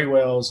and gray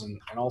whales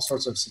and all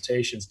sorts of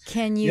cetaceans.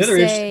 Can you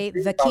say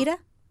vaquita?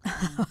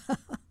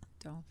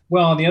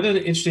 Well, the other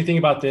interesting thing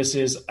about this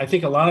is I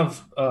think a lot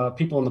of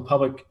people in the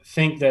public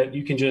think that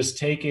you can just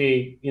take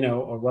a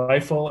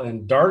rifle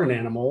and dart an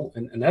animal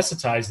and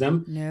anesthetize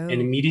them and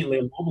immediately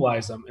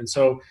immobilize them. And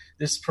so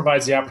this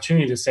provides the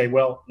opportunity to say,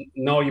 well,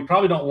 no, you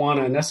probably don't want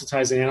to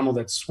anesthetize an animal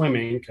that's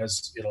swimming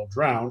because it'll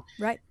drown.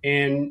 Right.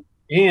 And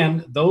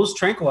those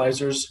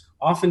tranquilizers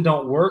often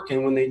don't work.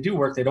 And when they do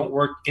work, they don't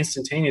work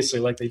instantaneously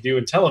like they do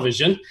in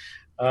television.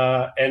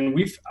 And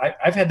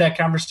I've had that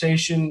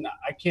conversation.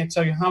 I can't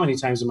tell you how many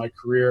times in my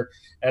career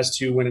as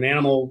to when an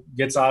animal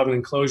gets out of an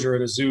enclosure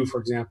at a zoo, for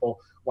example,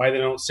 why they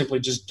don't simply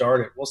just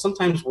dart it. Well,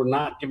 sometimes we're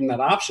not given that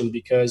option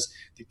because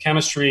the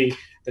chemistry,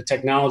 the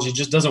technology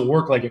just doesn't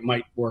work like it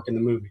might work in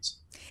the movies.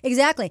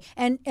 Exactly.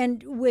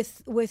 And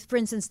with for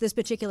instance, this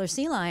particular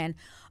sea lion,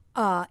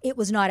 it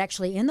was not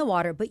actually in the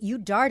water, but you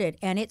dart it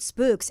and it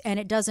spooks and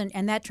it doesn't,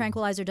 and that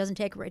tranquilizer doesn't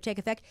take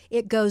effect.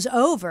 It goes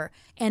over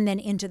and then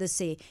into the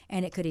sea,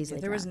 and it could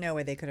easily There was drown. no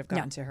way they could have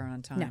gotten to her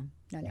on time.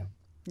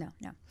 No.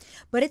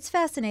 But it's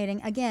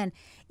fascinating again,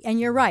 and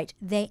you're right.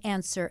 They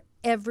answer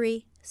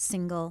every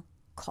single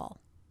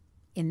call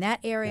in that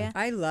area.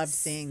 I loved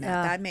seeing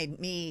that. That made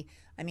me,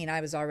 I mean, I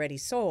was already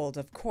sold,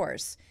 of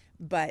course,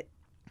 but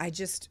I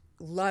just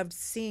loved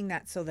seeing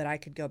that so that I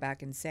could go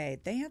back and say,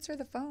 they answer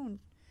the phone.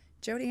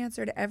 Jody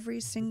answered every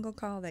single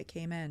call that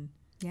came in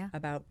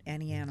about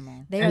any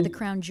animal. They are the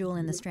crown jewel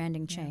in the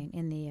stranding chain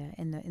in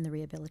the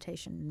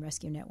rehabilitation and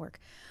rescue network.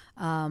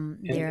 I've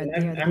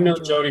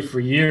known Jody for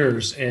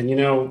years,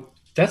 and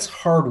that's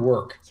hard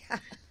work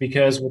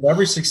because with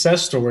every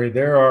success story,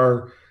 there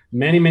are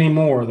many, many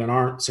more that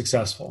aren't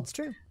successful. It's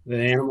true. The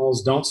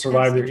animals don't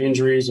survive their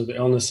injuries or the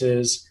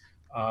illnesses,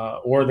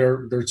 or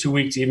they're too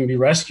weak to even be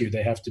rescued.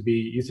 They have to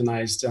be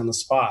euthanized on the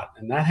spot,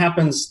 and that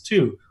happens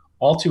too.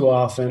 All too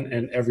often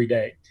and every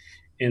day.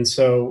 And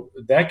so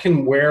that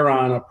can wear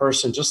on a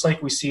person, just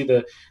like we see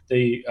the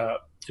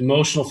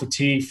emotional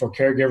fatigue for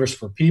caregivers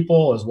for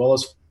people, as well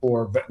as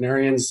for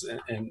veterinarians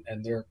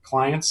and their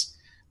clients.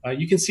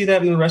 You can see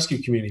that in the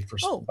rescue community.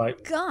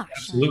 Gosh.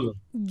 Absolutely.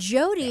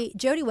 Jody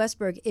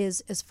Westberg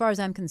is, as far as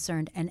I'm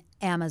concerned, an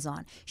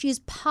Amazon. She's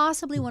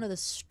possibly one of the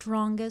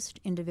strongest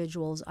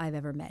individuals I've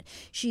ever met.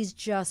 She's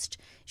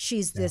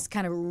this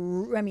kind of,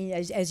 I mean,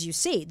 as you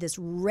see, this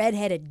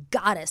redheaded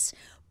goddess.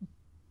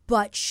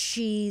 But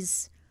she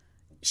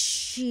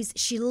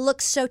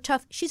looks so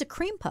tough. She's a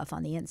cream puff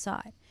on the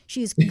inside.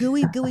 She's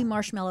gooey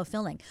marshmallow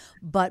filling.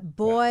 But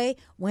boy,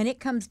 when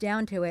it comes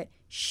down to it,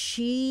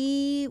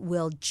 she'll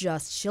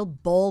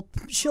bowl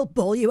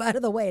you out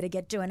of the way to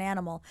get to an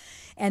animal,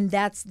 and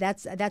that's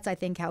I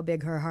think how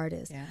big her heart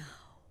is. Yeah.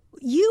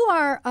 You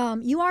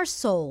are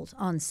sold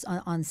on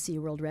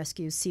SeaWorld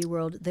Rescue,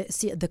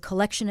 SeaWorld, the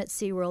collection at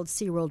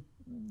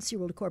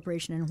SeaWorld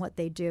Corporation and what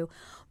they do.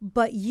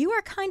 But you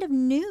are kind of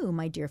new,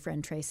 my dear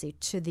friend Tracy,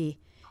 to the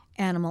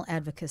animal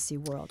advocacy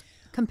world,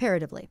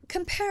 comparatively.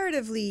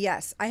 Comparatively,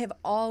 yes. I have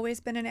always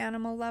been an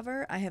animal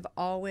lover. I had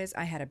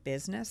a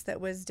business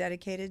that was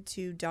dedicated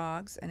to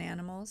dogs and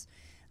animals.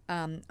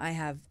 I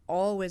have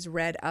always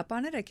read up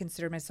on it. I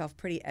consider myself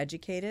pretty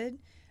educated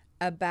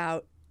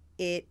about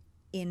it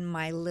in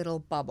my little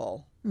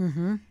bubble.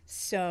 Mm-hmm.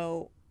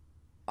 So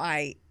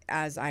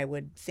as I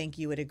would think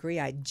you would agree,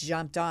 I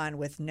jumped on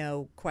with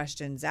no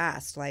questions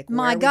asked. Like,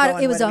 my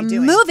God, it was a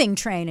moving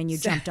train, and you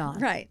jumped on.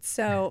 Right.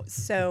 So,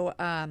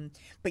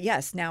 but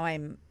yes, now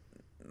I'm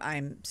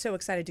so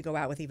excited to go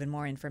out with even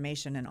more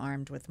information and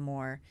armed with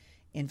more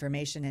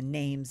information and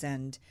names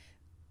and,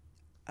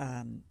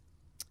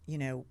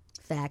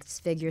 facts,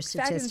 figures,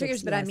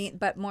 statistics. But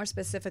but more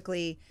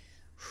specifically,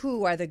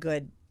 who are the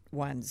good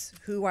ones?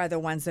 Who are the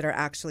ones that are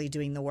actually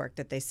doing the work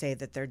that they say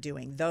that they're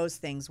doing? Those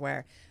things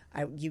where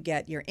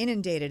you're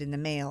inundated in the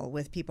mail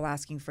with people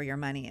asking for your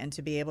money, and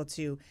to be able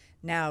to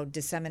now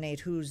disseminate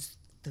who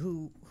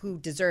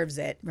deserves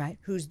it, right?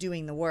 Who's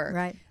doing the work,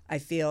 right? I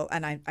feel,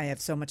 and I have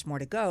so much more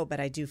to go, but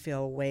I do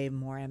feel way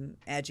more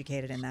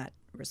educated in that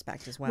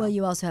respect as well. Well,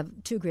 you also have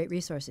two great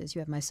resources. You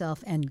have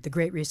myself and the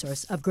great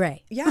resource of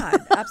Gray. Yeah,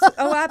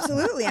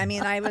 absolutely. I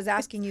mean, I was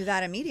asking you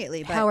that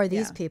immediately. But how are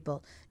these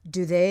people?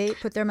 Do they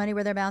put their money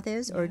where their mouth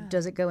is, or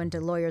does it go into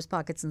lawyers'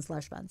 pockets and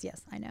slush funds?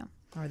 Yes, I know.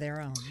 Or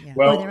their own. Yeah.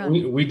 Well,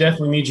 we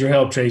definitely need your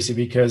help, Tracy,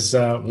 because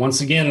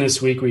once again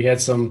this week we had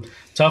some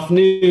tough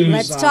news.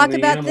 Let's talk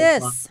about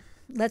this.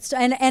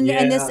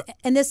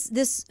 And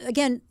this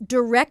again,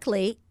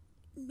 directly,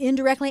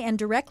 indirectly, and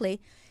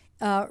directly,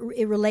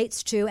 it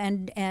relates to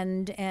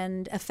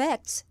and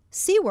affects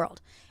SeaWorld,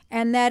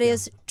 and that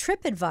is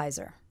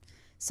TripAdvisor.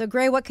 So,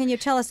 Gray, what can you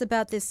tell us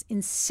about this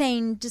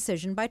insane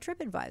decision by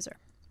TripAdvisor?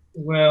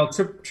 Well,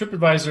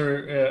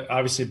 TripAdvisor,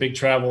 obviously a big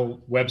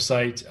travel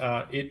website,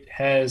 it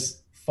has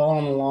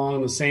fallen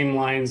along the same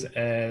lines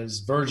as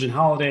Virgin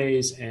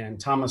Holidays and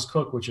Thomas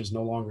Cook, which is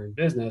no longer in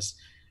business,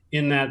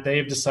 in that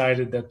they've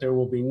decided that there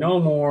will be no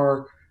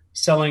more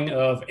selling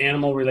of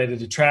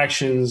animal-related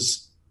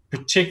attractions,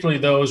 particularly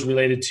those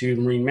related to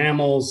marine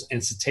mammals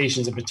and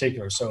cetaceans in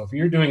particular. So if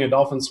you're doing a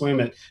dolphin swim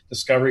at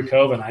Discovery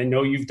Cove, and I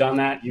know you've done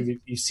that,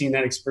 you've seen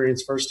that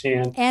experience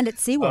firsthand. And at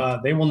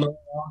SeaWorld. They will no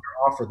longer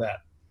offer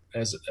that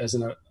as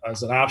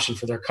an option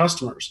for their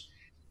customers.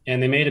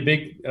 And they made a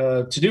big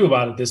to-do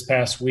about it this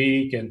past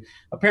week. And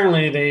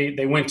apparently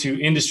they went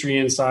to industry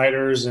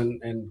insiders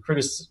and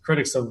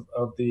critics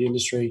of the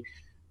industry.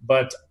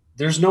 But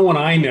there's no one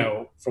I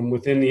know from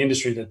within the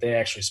industry that they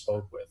actually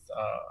spoke with.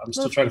 I'm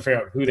still trying to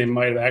figure out who they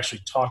might have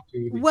actually talked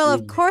to. Well,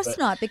 of course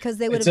not, because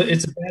they would have.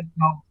 It's a bad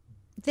problem.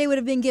 They would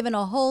have been given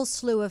a whole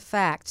slew of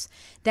facts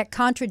that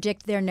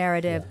contradict their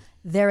narrative,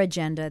 their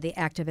agenda, the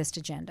activist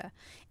agenda.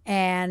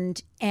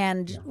 And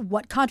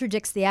what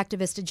contradicts the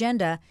activist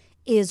agenda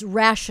is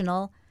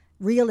rational,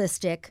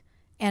 realistic,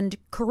 and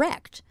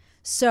correct.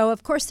 So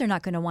of course they're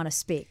not going to want to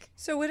speak.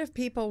 So what if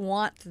people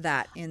want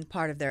that as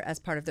part of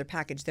their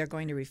package? They're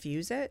going to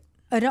refuse it?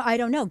 I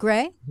don't know,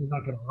 Gray. They're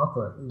not going to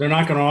offer it. They're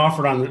not going to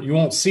offer it you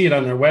won't see it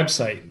on their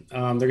website.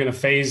 They're going to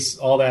phase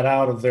all that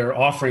out of their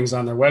offerings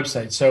on their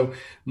website. So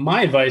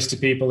my advice to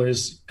people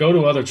is go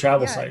to other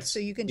travel sites. So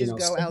you can just go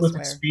stick elsewhere.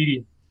 With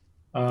Expedia.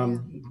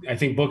 I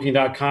think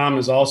Booking.com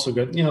is also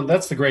good.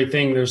 That's the great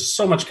thing. There's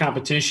so much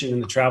competition in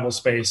the travel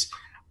space.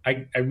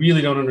 I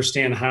really don't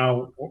understand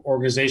how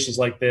organizations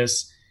like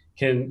this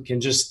can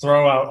just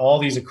throw out all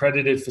these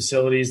accredited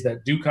facilities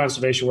that do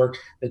conservation work,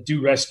 that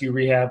do rescue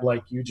rehab,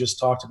 like you just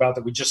talked about,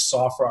 that we just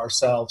saw for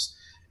ourselves.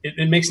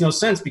 It makes no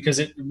sense because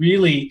it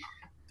really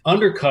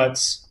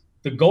undercuts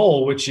the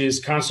goal, which is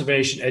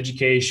conservation,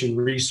 education,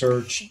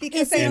 research.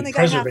 Because they only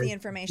got half the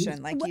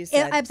information, like you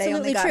said. Absolutely they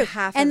only got true.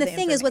 half and of the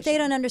thing is, what they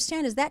don't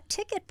understand is that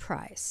ticket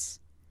price.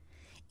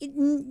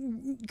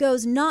 It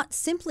goes not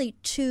simply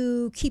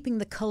to keeping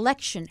the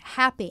collection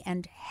happy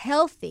and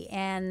healthy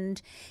and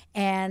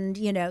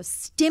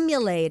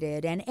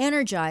stimulated and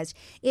energized.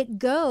 It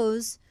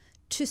goes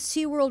to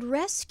SeaWorld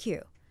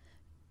Rescue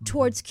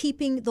towards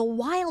keeping the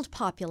wild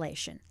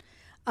population,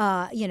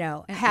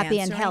 happy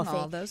and healthy.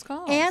 All those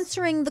calls.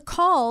 Answering the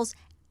calls,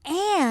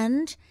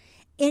 and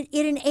it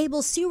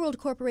enables SeaWorld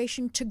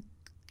Corporation to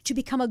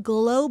become a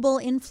global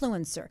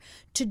influencer,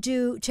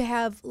 to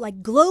have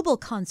like global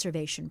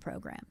conservation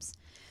programs,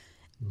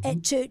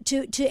 and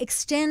to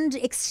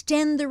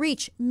extend the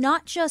reach,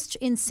 not just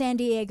in San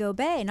Diego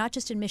Bay, not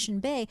just in Mission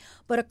Bay,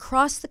 but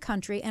across the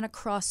country and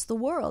across the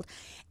world.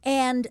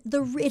 And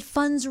it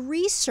funds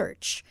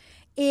research.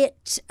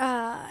 It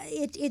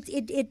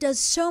does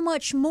so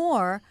much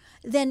more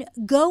than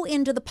go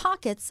into the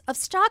pockets of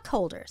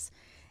stockholders.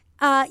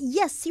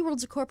 Yes,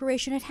 SeaWorld's a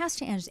corporation; it has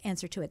to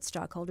answer to its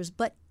stockholders,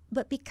 but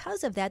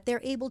because of that,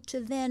 they're able to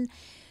then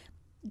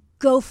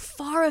go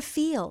far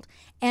afield.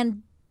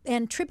 And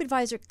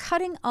TripAdvisor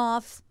cutting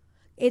off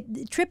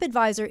it.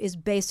 TripAdvisor is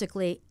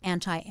basically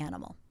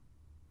anti-animal.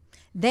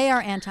 They are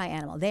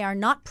anti-animal. They are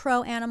not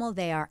pro-animal.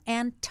 They are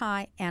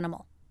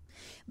anti-animal.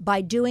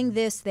 By doing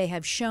this, they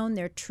have shown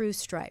their true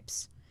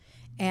stripes.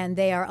 And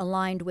they are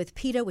aligned with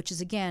PETA, which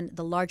is, again,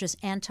 the largest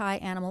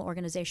anti-animal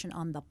organization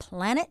on the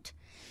planet.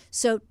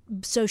 So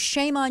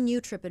shame on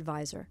you,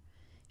 TripAdvisor.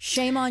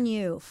 Shame on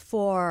you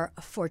for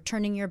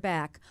turning your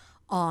back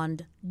on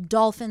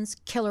dolphins,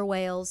 killer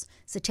whales,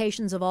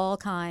 cetaceans of all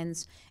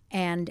kinds,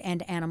 and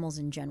animals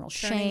in general.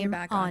 Turning your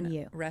back on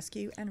you.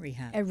 Rescue and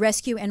rehab.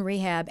 Rescue and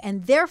rehab.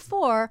 And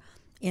therefore,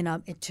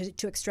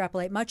 to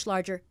extrapolate much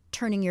larger,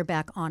 turning your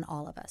back on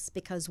all of us.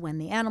 Because when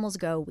the animals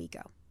go, we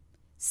go.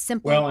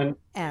 Simple as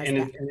that.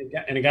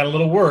 And it got a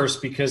little worse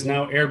because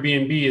now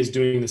Airbnb is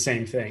doing the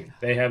same thing.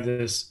 They have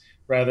this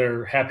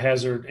rather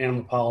haphazard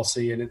animal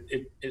policy, and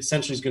it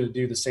essentially is going to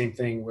do the same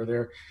thing where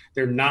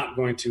they're not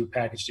going to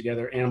package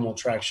together animal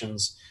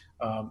attractions,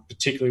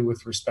 particularly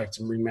with respect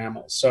to marine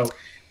mammals. So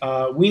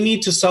we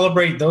need to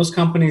celebrate those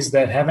companies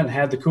that haven't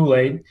had the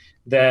Kool-Aid,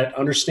 that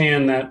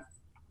understand that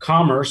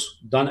commerce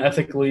done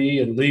ethically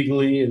and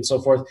legally and so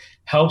forth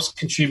helps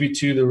contribute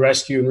to the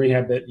rescue and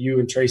rehab that you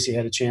and Tracy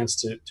had a chance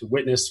to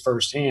witness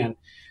firsthand.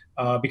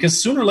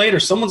 Because sooner or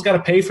later, someone's got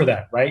to pay for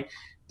that, right?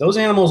 Those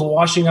animals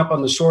washing up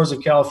on the shores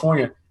of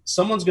California,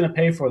 someone's going to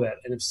pay for that.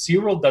 And if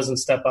SeaWorld doesn't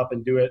step up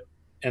and do it,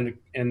 and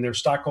their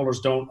stockholders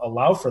don't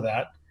allow for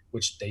that,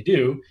 which they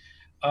do,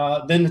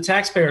 then the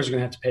taxpayers are going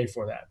to have to pay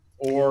for that.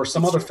 Or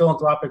some other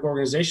philanthropic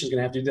organization is going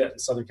to have to do that in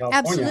Southern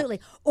California. Absolutely.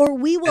 Or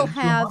we will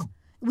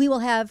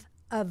have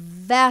a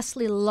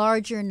vastly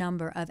larger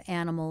number of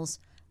animals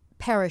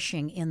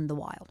perishing in the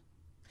wild.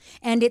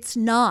 And it's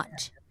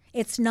not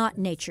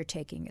nature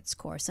taking its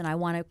course. And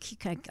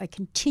I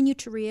continue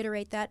to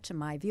reiterate that to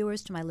my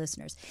viewers, to my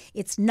listeners.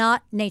 It's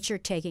not nature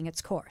taking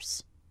its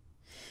course,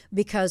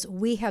 because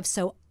we have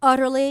so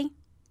utterly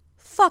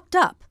fucked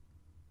up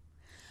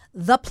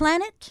the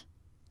planet,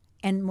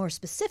 and more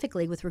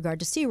specifically with regard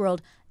to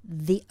SeaWorld,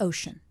 the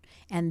ocean.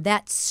 And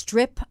that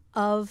strip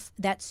of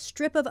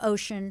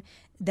ocean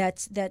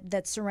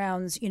that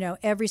surrounds,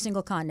 every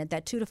single continent,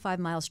 that 2 to 5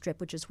 mile strip,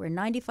 which is where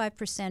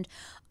 95%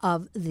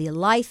 of the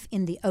life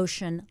in the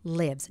ocean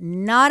lives.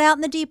 Not out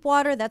in the deep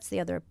water. That's the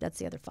other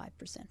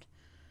 5%,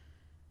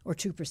 or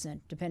 2%,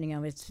 depending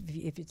on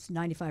if it's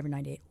 95 or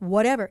 98.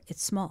 Whatever,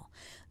 it's small.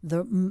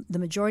 The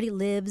majority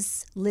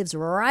lives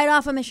right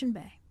off of Mission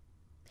Bay,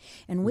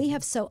 and we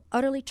have so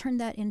utterly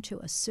turned that into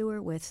a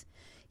sewer with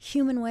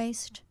human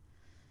waste,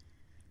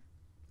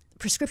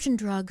 prescription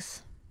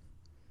drugs,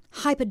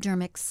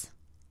 hypodermics,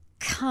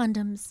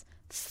 condoms,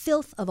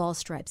 filth of all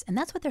stripes. And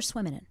that's what they're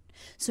swimming in.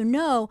 So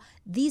no,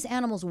 these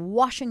animals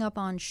washing up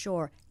on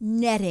shore,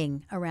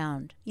 netting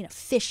around,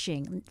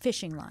 fishing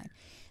line.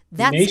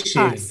 That's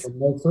emaciated us. From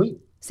no food.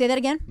 Say that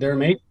again?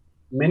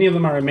 Many of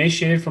them are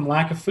emaciated from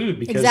lack of food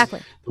because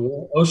exactly.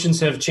 The oceans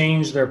have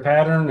changed their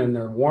pattern and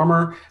they're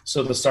warmer.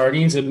 So the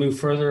sardines have moved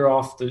further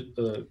off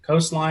the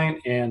coastline,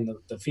 and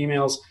the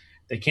females,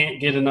 they can't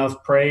get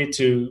enough prey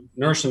to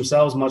nourish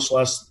themselves, much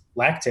less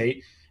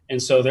lactate.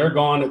 And so they're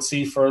gone at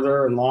sea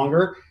further and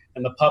longer,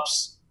 and the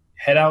pups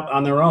head out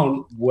on their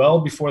own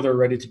well before they're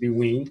ready to be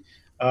weaned.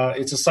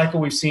 It's a cycle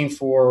we've seen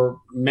for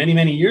many,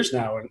 many years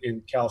now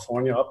in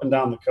California, up and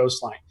down the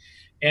coastline.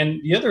 And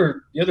the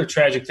other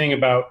tragic thing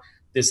about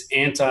this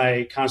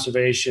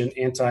anti-conservation,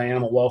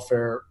 anti-animal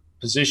welfare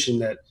position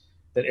that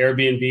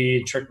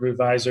Airbnb,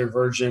 TripAdvisor,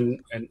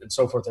 Virgin, and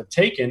so forth have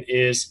taken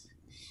is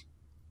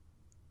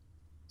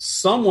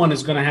someone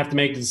is going to have to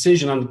make a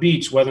decision on the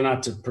beach whether or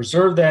not to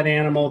preserve that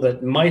animal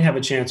that might have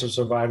a chance of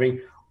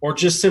surviving, or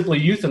just simply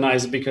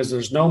euthanize it because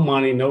there's no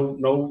money,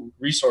 no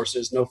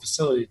resources, no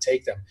facility to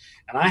take them.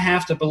 And I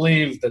have to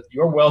believe that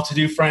your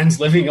well-to-do friends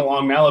living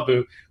along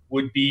Malibu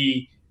would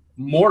be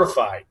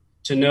mortified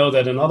to know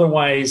that an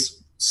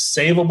otherwise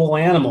savable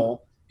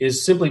animal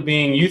is simply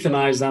being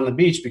euthanized on the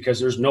beach because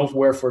there's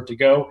nowhere for it to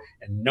go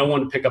and no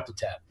one to pick up the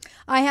tab.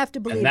 I have to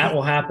believe and that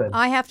will happen.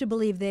 I have to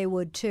believe they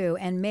would too.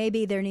 And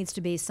maybe there needs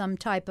to be some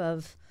type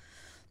of,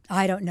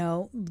 I don't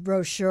know,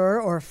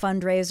 brochure or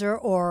fundraiser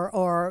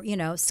or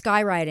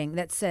skywriting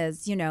that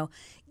says,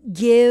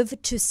 give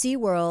to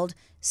SeaWorld,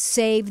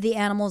 save the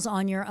animals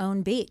on your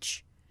own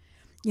beach.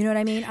 You know what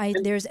I mean?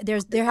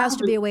 There has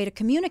to be a way to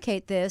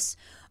communicate this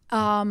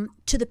to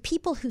the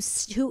people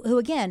who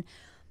again,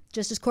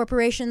 just as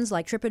corporations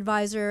like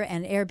TripAdvisor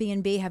and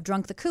Airbnb have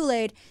drunk the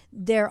Kool-Aid,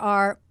 there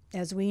are,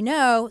 as we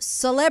know,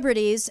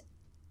 celebrities,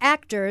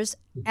 activists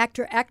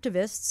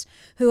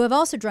who have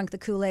also drunk the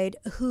Kool-Aid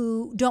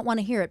who don't want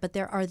to hear it, but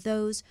there are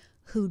those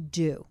who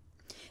do.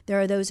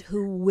 There are those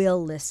who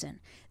will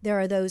listen. There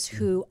are those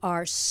who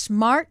are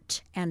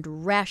smart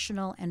and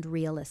rational and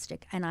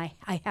realistic. And I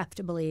have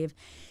to believe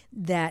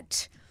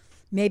that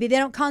maybe they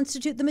don't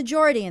constitute the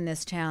majority in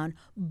this town,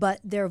 but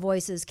their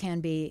voices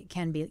can be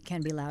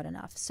loud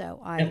enough.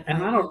 So I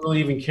don't really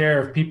even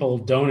care if people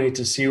donate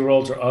to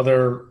SeaWorld or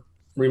other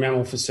marine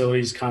mammal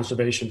facilities,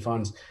 conservation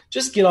funds.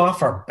 Just get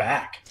off our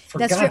back, for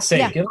God's sake.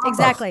 Yeah, get off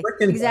exactly. Our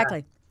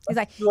Exactly.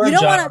 back. You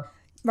don't want to,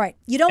 right?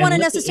 You don't want to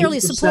necessarily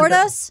support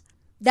us.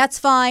 That's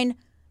fine.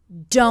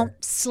 Don't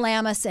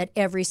slam us at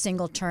every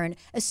single turn,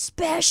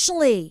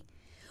 especially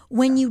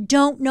when you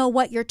don't know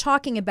what you're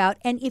talking about.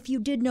 And if you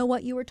did know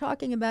what you were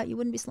talking about, you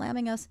wouldn't be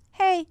slamming us.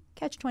 Hey,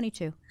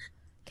 catch-22.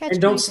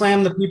 And don't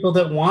slam the people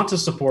that want to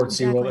support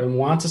SeaWorld and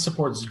want to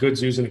support good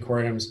zoos and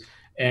aquariums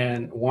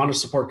and want to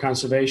support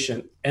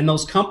conservation, and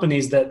those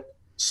companies that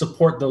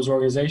support those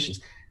organizations.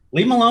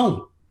 Leave them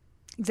alone.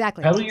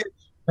 Exactly.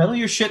 Peddle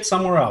your shit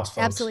somewhere else,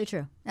 folks. Absolutely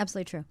true.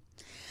 Absolutely true.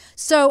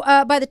 So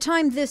by the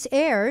time this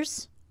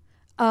airs,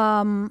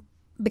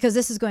 because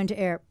this is going to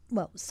air,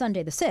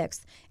 Sunday the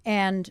 6th,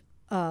 and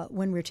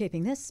when we're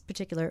taping this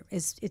particular,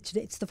 it's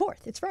the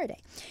 4th. It's Friday.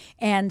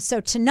 And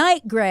so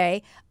tonight,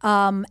 Gray,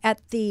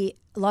 at the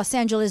Los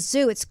Angeles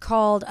Zoo, it's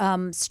called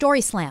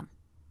Story Slam.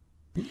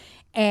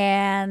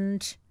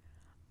 And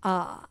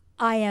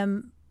I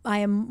am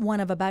one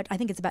of about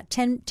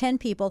 10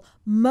 people.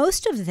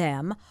 Most of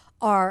them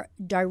are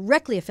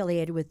directly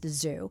affiliated with the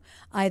zoo,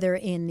 either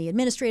in the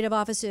administrative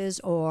offices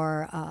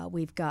or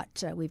we've got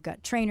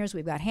trainers,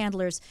 we've got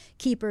handlers,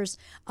 keepers.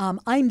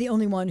 I'm the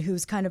only one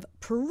who's kind of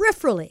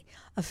peripherally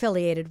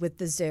affiliated with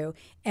the zoo,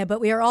 but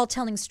we are all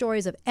telling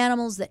stories of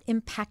animals that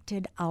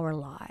impacted our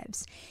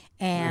lives.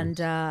 And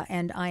I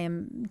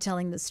am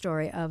telling the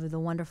story of the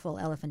wonderful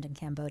elephant in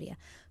Cambodia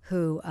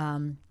who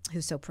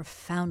so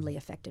profoundly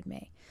affected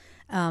me.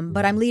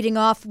 But I'm leading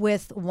off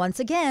with,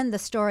 once again, the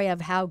story of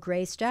how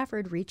Gray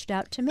Stafford reached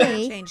out to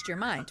me. Changed your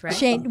mind,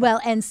 right?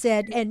 And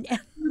said,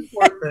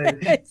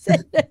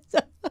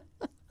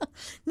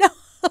 no,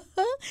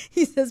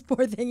 he says,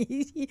 poor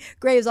thing.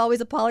 Gray is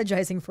always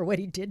apologizing for what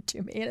he did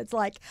to me. And it's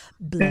like,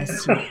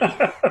 bless you.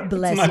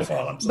 Bless you.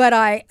 Fault.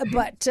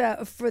 But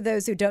for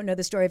those who don't know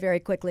the story very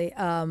quickly,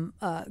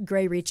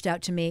 Gray reached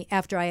out to me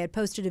after I had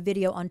posted a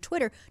video on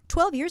Twitter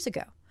 12 years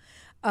ago.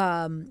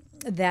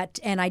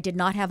 And I did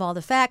not have all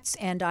the facts,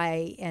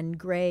 and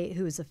Gray,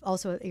 who is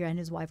also and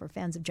his wife are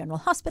fans of General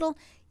Hospital,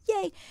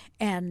 yay,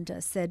 and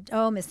said,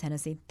 "Oh, Miss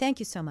Hennessy, thank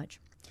you so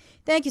much.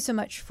 Thank you so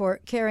much for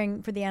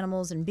caring for the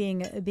animals and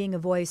being a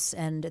voice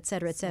and et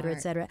cetera, et cetera,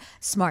 et cetera.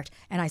 Smart."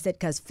 And I said,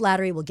 "Because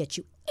flattery will get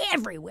you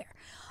everywhere."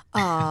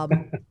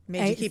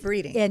 Made you keep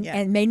reading,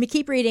 and made me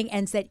keep reading,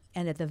 and said,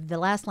 and the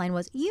last line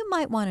was, "You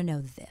might want to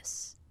know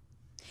this."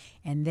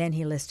 And then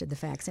he listed the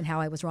facts and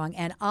how I was wrong,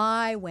 and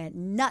I went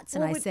nuts.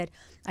 And I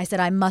said,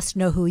 "I must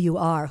know who you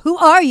are. Who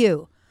are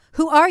you?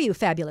 Who are you,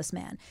 fabulous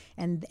man?"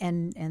 And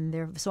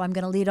so I'm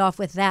going to lead off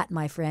with that,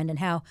 my friend, and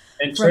how.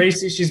 And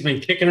Tracy, she's been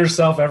kicking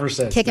herself ever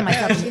since. Kicking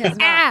myself. She has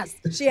ass.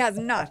 She has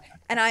not.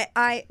 And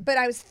but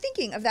I was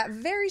thinking of that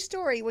very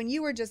story when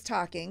you were just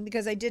talking,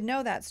 because I did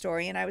know that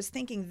story, and I was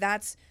thinking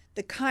that's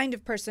the kind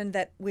of person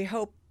that we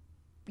hope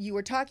you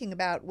were talking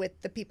about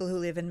with the people who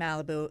live in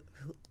Malibu,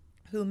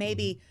 who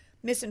maybe.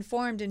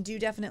 Misinformed and do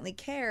definitely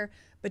care,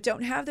 but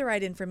don't have the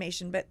right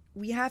information. But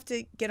we have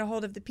to get a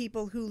hold of the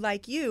people who,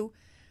 like you,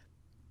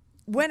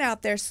 went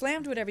out there,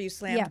 slammed whatever you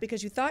slammed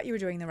because you thought you were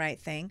doing the right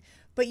thing,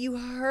 but you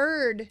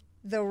heard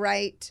the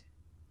right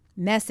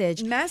message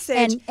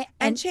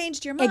and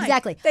changed your mind.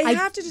 Exactly. They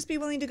have to just be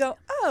willing to go,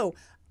 "Oh,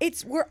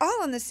 we're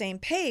all on the same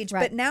page,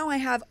 Right. but now I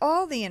have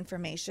all the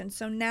information.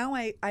 So now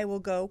I will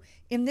go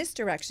in this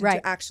direction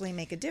Right. to actually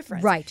make a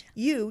difference. Right.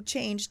 You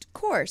changed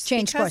course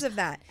Changed because course. of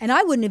that. And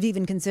I wouldn't have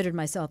even considered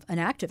myself an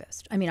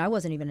activist. I mean, I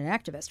wasn't even an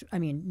activist. I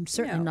mean,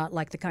 certainly No. not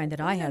like the kind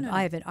that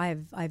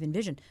I've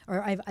envisioned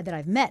or that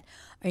I've met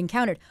or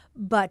encountered.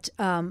 But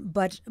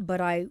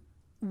I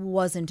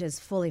wasn't as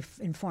fully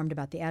informed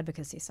about the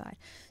advocacy side.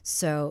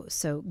 So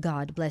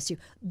God bless you.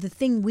 The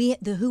thing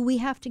who we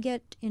have to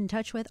get in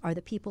touch with are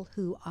the people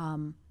who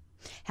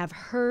have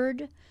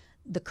heard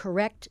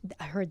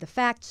the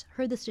facts,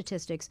 heard the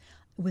statistics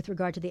with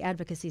regard to the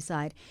advocacy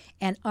side,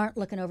 and aren't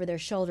looking over their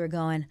shoulder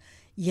going,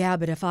 yeah,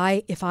 but if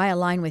I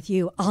align with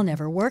you, I'll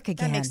never work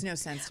again. That makes no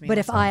sense to me. But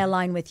if I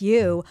align with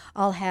you,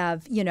 I'll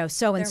have,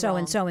 so and so wrong.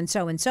 and so and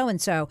so and so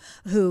and so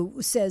who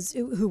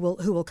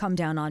will come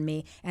down on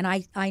me, and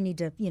I need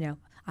to,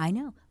 I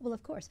know. Well,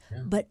 of course.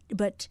 Yeah.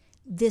 But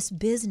this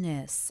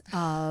business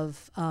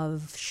of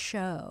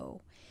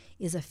show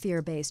is a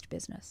fear-based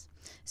business,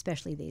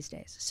 especially these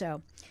days.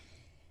 So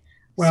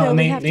Well, and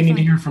they need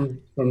to hear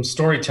from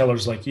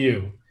storytellers like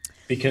you,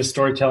 because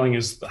storytelling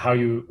is how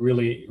you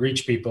really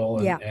reach people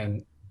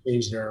and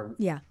change their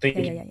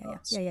thinking.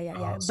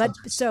 Yeah. But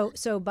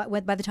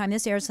by the time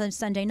this airs on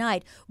Sunday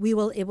night, it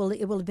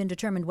will have been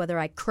determined whether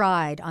I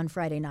cried on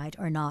Friday night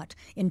or not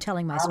in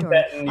telling my story.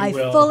 I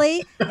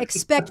fully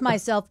expect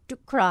myself to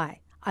cry.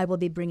 I will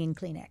be bringing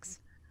Kleenex.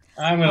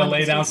 I'm going to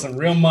lay down some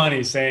real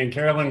money saying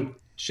Carolyn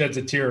sheds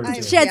a tear or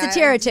two. Sheds a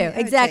tear or two.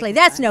 Exactly.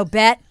 That's no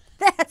bet.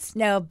 That's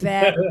no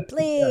bet.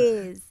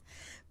 Please.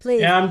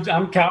 Yeah,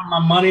 I'm counting my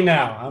money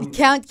now.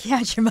 Count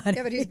your money.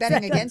 Yeah, but who's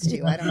betting against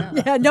you? I don't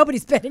know. Yeah,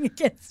 nobody's betting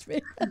against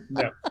me.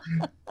 No.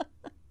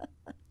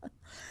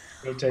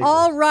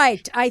 All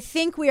right. I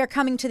think we are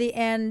coming to the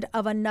end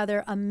of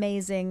another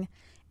amazing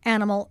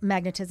animal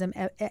magnetism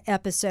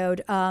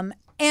episode.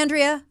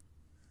 Andrea,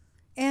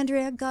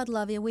 God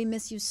love you. We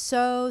miss you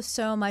so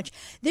much.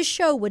 This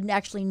show would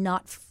actually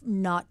not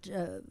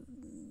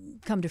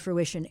come to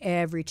fruition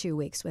every 2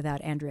 weeks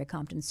without Andrea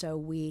Compton. So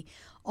we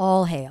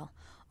all hail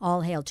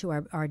to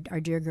our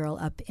dear girl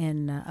up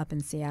in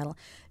Seattle.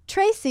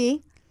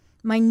 Tracy,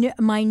 my new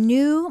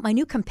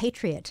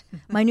compatriot,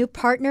 my new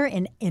partner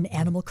in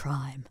animal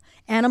crime,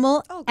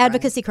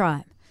 advocacy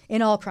crime,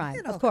 in all crime,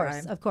 of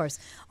course.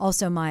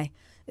 Also my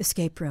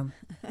escape room.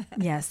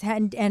 Yes,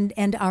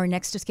 and our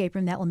next escape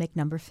room that will make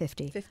number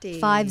 50.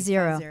 50.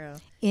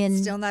 In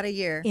still not a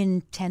year.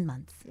 In 10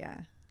 months.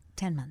 Yeah.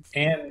 10 months.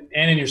 And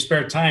in your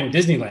spare time,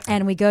 Disneyland.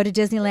 And we go to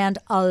Disneyland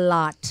a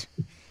lot.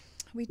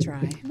 We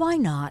try. Why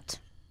not?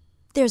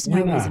 There's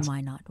no reason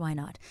why not. Why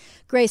not?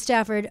 Grace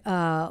Stafford,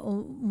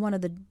 one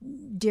of the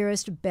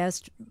dearest,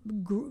 best,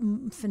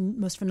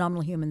 most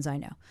phenomenal humans I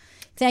know.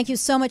 Thank you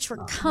so much for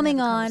coming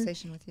on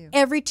with you.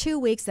 Every 2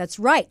 weeks. That's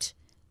right.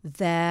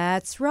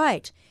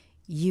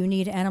 You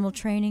need animal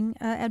training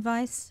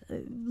advice,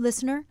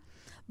 listener?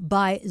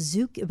 By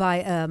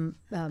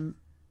Zoomility.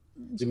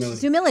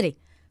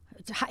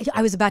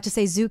 I was about to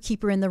say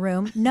zookeeper in the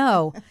room.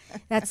 No,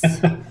 that's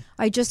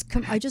I just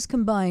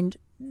combined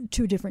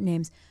two different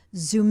names.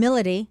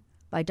 Zoomility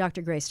by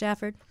Dr. Grace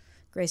Stafford.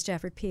 Grace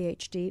Stafford,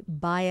 PhD.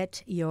 Buy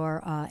it.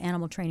 Your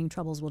animal training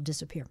troubles will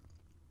disappear.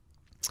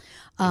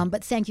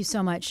 But thank you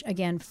so much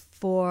again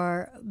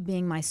for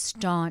being my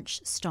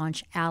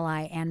staunch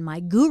ally and my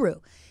guru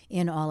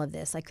in all of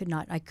this. I could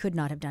not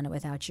have done it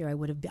without you.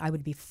 I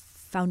would be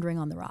foundering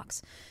on the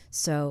rocks.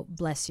 So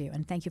bless you,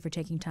 and thank you for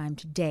taking time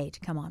today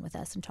to come on with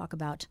us and talk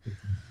about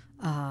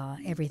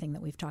everything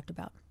that we've talked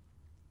about.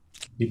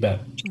 You bet.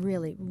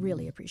 Really,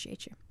 really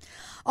appreciate you.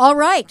 All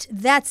right,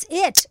 that's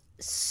it.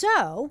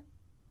 So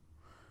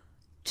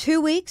 2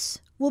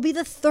 weeks will be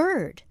the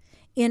third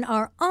in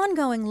our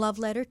ongoing love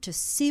letter to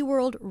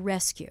SeaWorld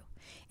Rescue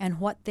and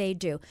what they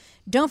do.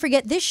 Don't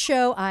forget this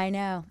show, I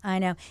know.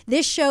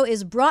 This show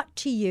is brought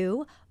to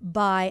you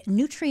by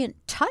Nutrient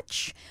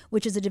Touch,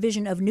 which is a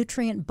division of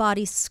Nutrient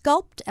Body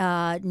Sculpt,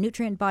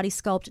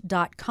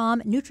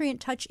 nutrientbodysculpt.com.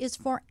 Nutrient Touch is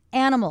for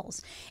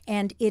animals,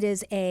 and it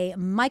is a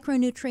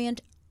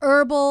micronutrient,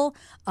 herbal,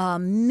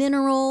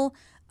 mineral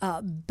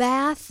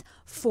bath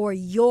for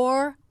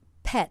your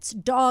pets.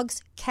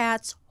 Dogs,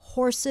 cats,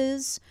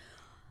 horses,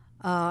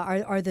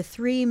 are the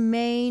three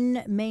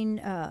main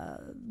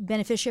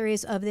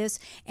beneficiaries of this.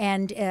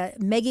 And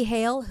Maggie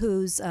Hale,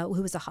 who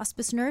was a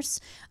hospice nurse,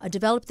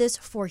 developed this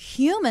for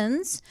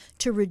humans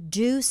to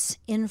reduce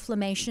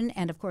inflammation.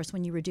 And of course,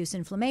 when you reduce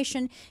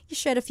inflammation, you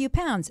shed a few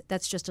pounds.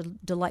 That's just a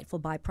delightful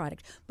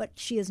byproduct. But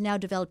she has now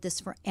developed this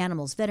for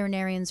animals.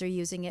 Veterinarians are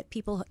using it.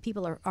 People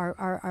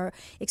are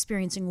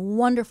experiencing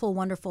wonderful,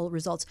 wonderful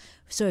results.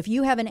 So if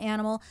you have an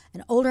animal,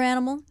 an older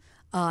animal,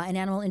 an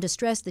animal in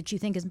distress that you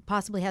think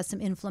possibly has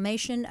some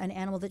inflammation, an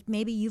animal that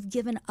maybe you've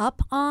given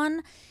up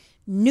on,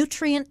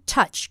 Nutrient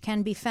Touch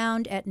can be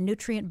found at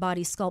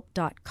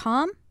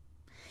nutrientbodysculpt.com.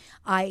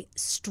 I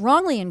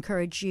strongly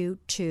encourage you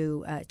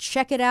to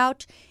check it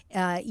out.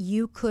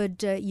 You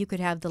could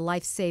have the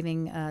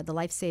life-saving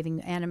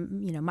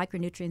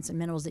micronutrients and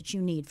minerals that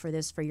you need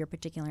for your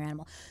particular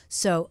animal.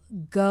 So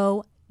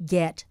go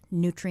get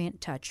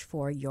nutrient touch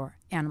for your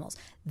animals.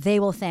 They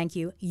will thank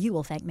you. You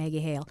will thank Maggie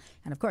Hale,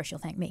 and of course, you'll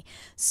thank me.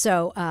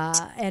 So,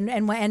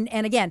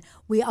 and again,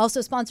 we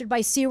also sponsored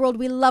by SeaWorld.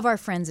 We love our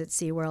friends at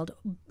SeaWorld.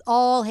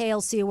 All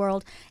hail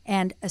SeaWorld,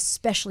 and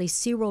especially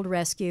SeaWorld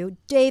Rescue.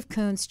 Dave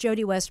Kuntz,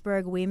 Jody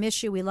Westberg, we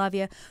miss you. We love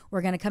you.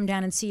 We're going to come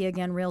down and see you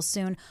again real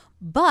soon.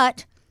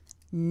 But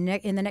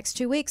in the next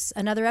 2 weeks,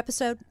 another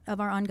episode of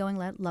our ongoing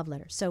love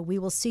letter. So we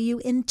will see you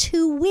in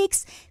 2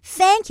 weeks.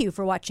 Thank you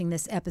for watching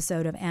this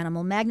episode of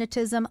Animal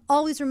Magnetism.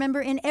 Always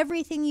remember, in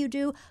everything you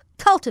do,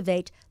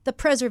 cultivate the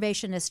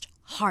preservationist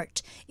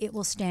heart. It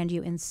will stand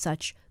you in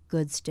such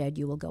good stead.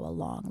 You will go a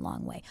long,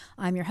 long way.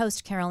 I'm your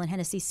host, Carolyn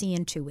Hennessy. See you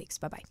in 2 weeks.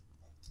 Bye-bye.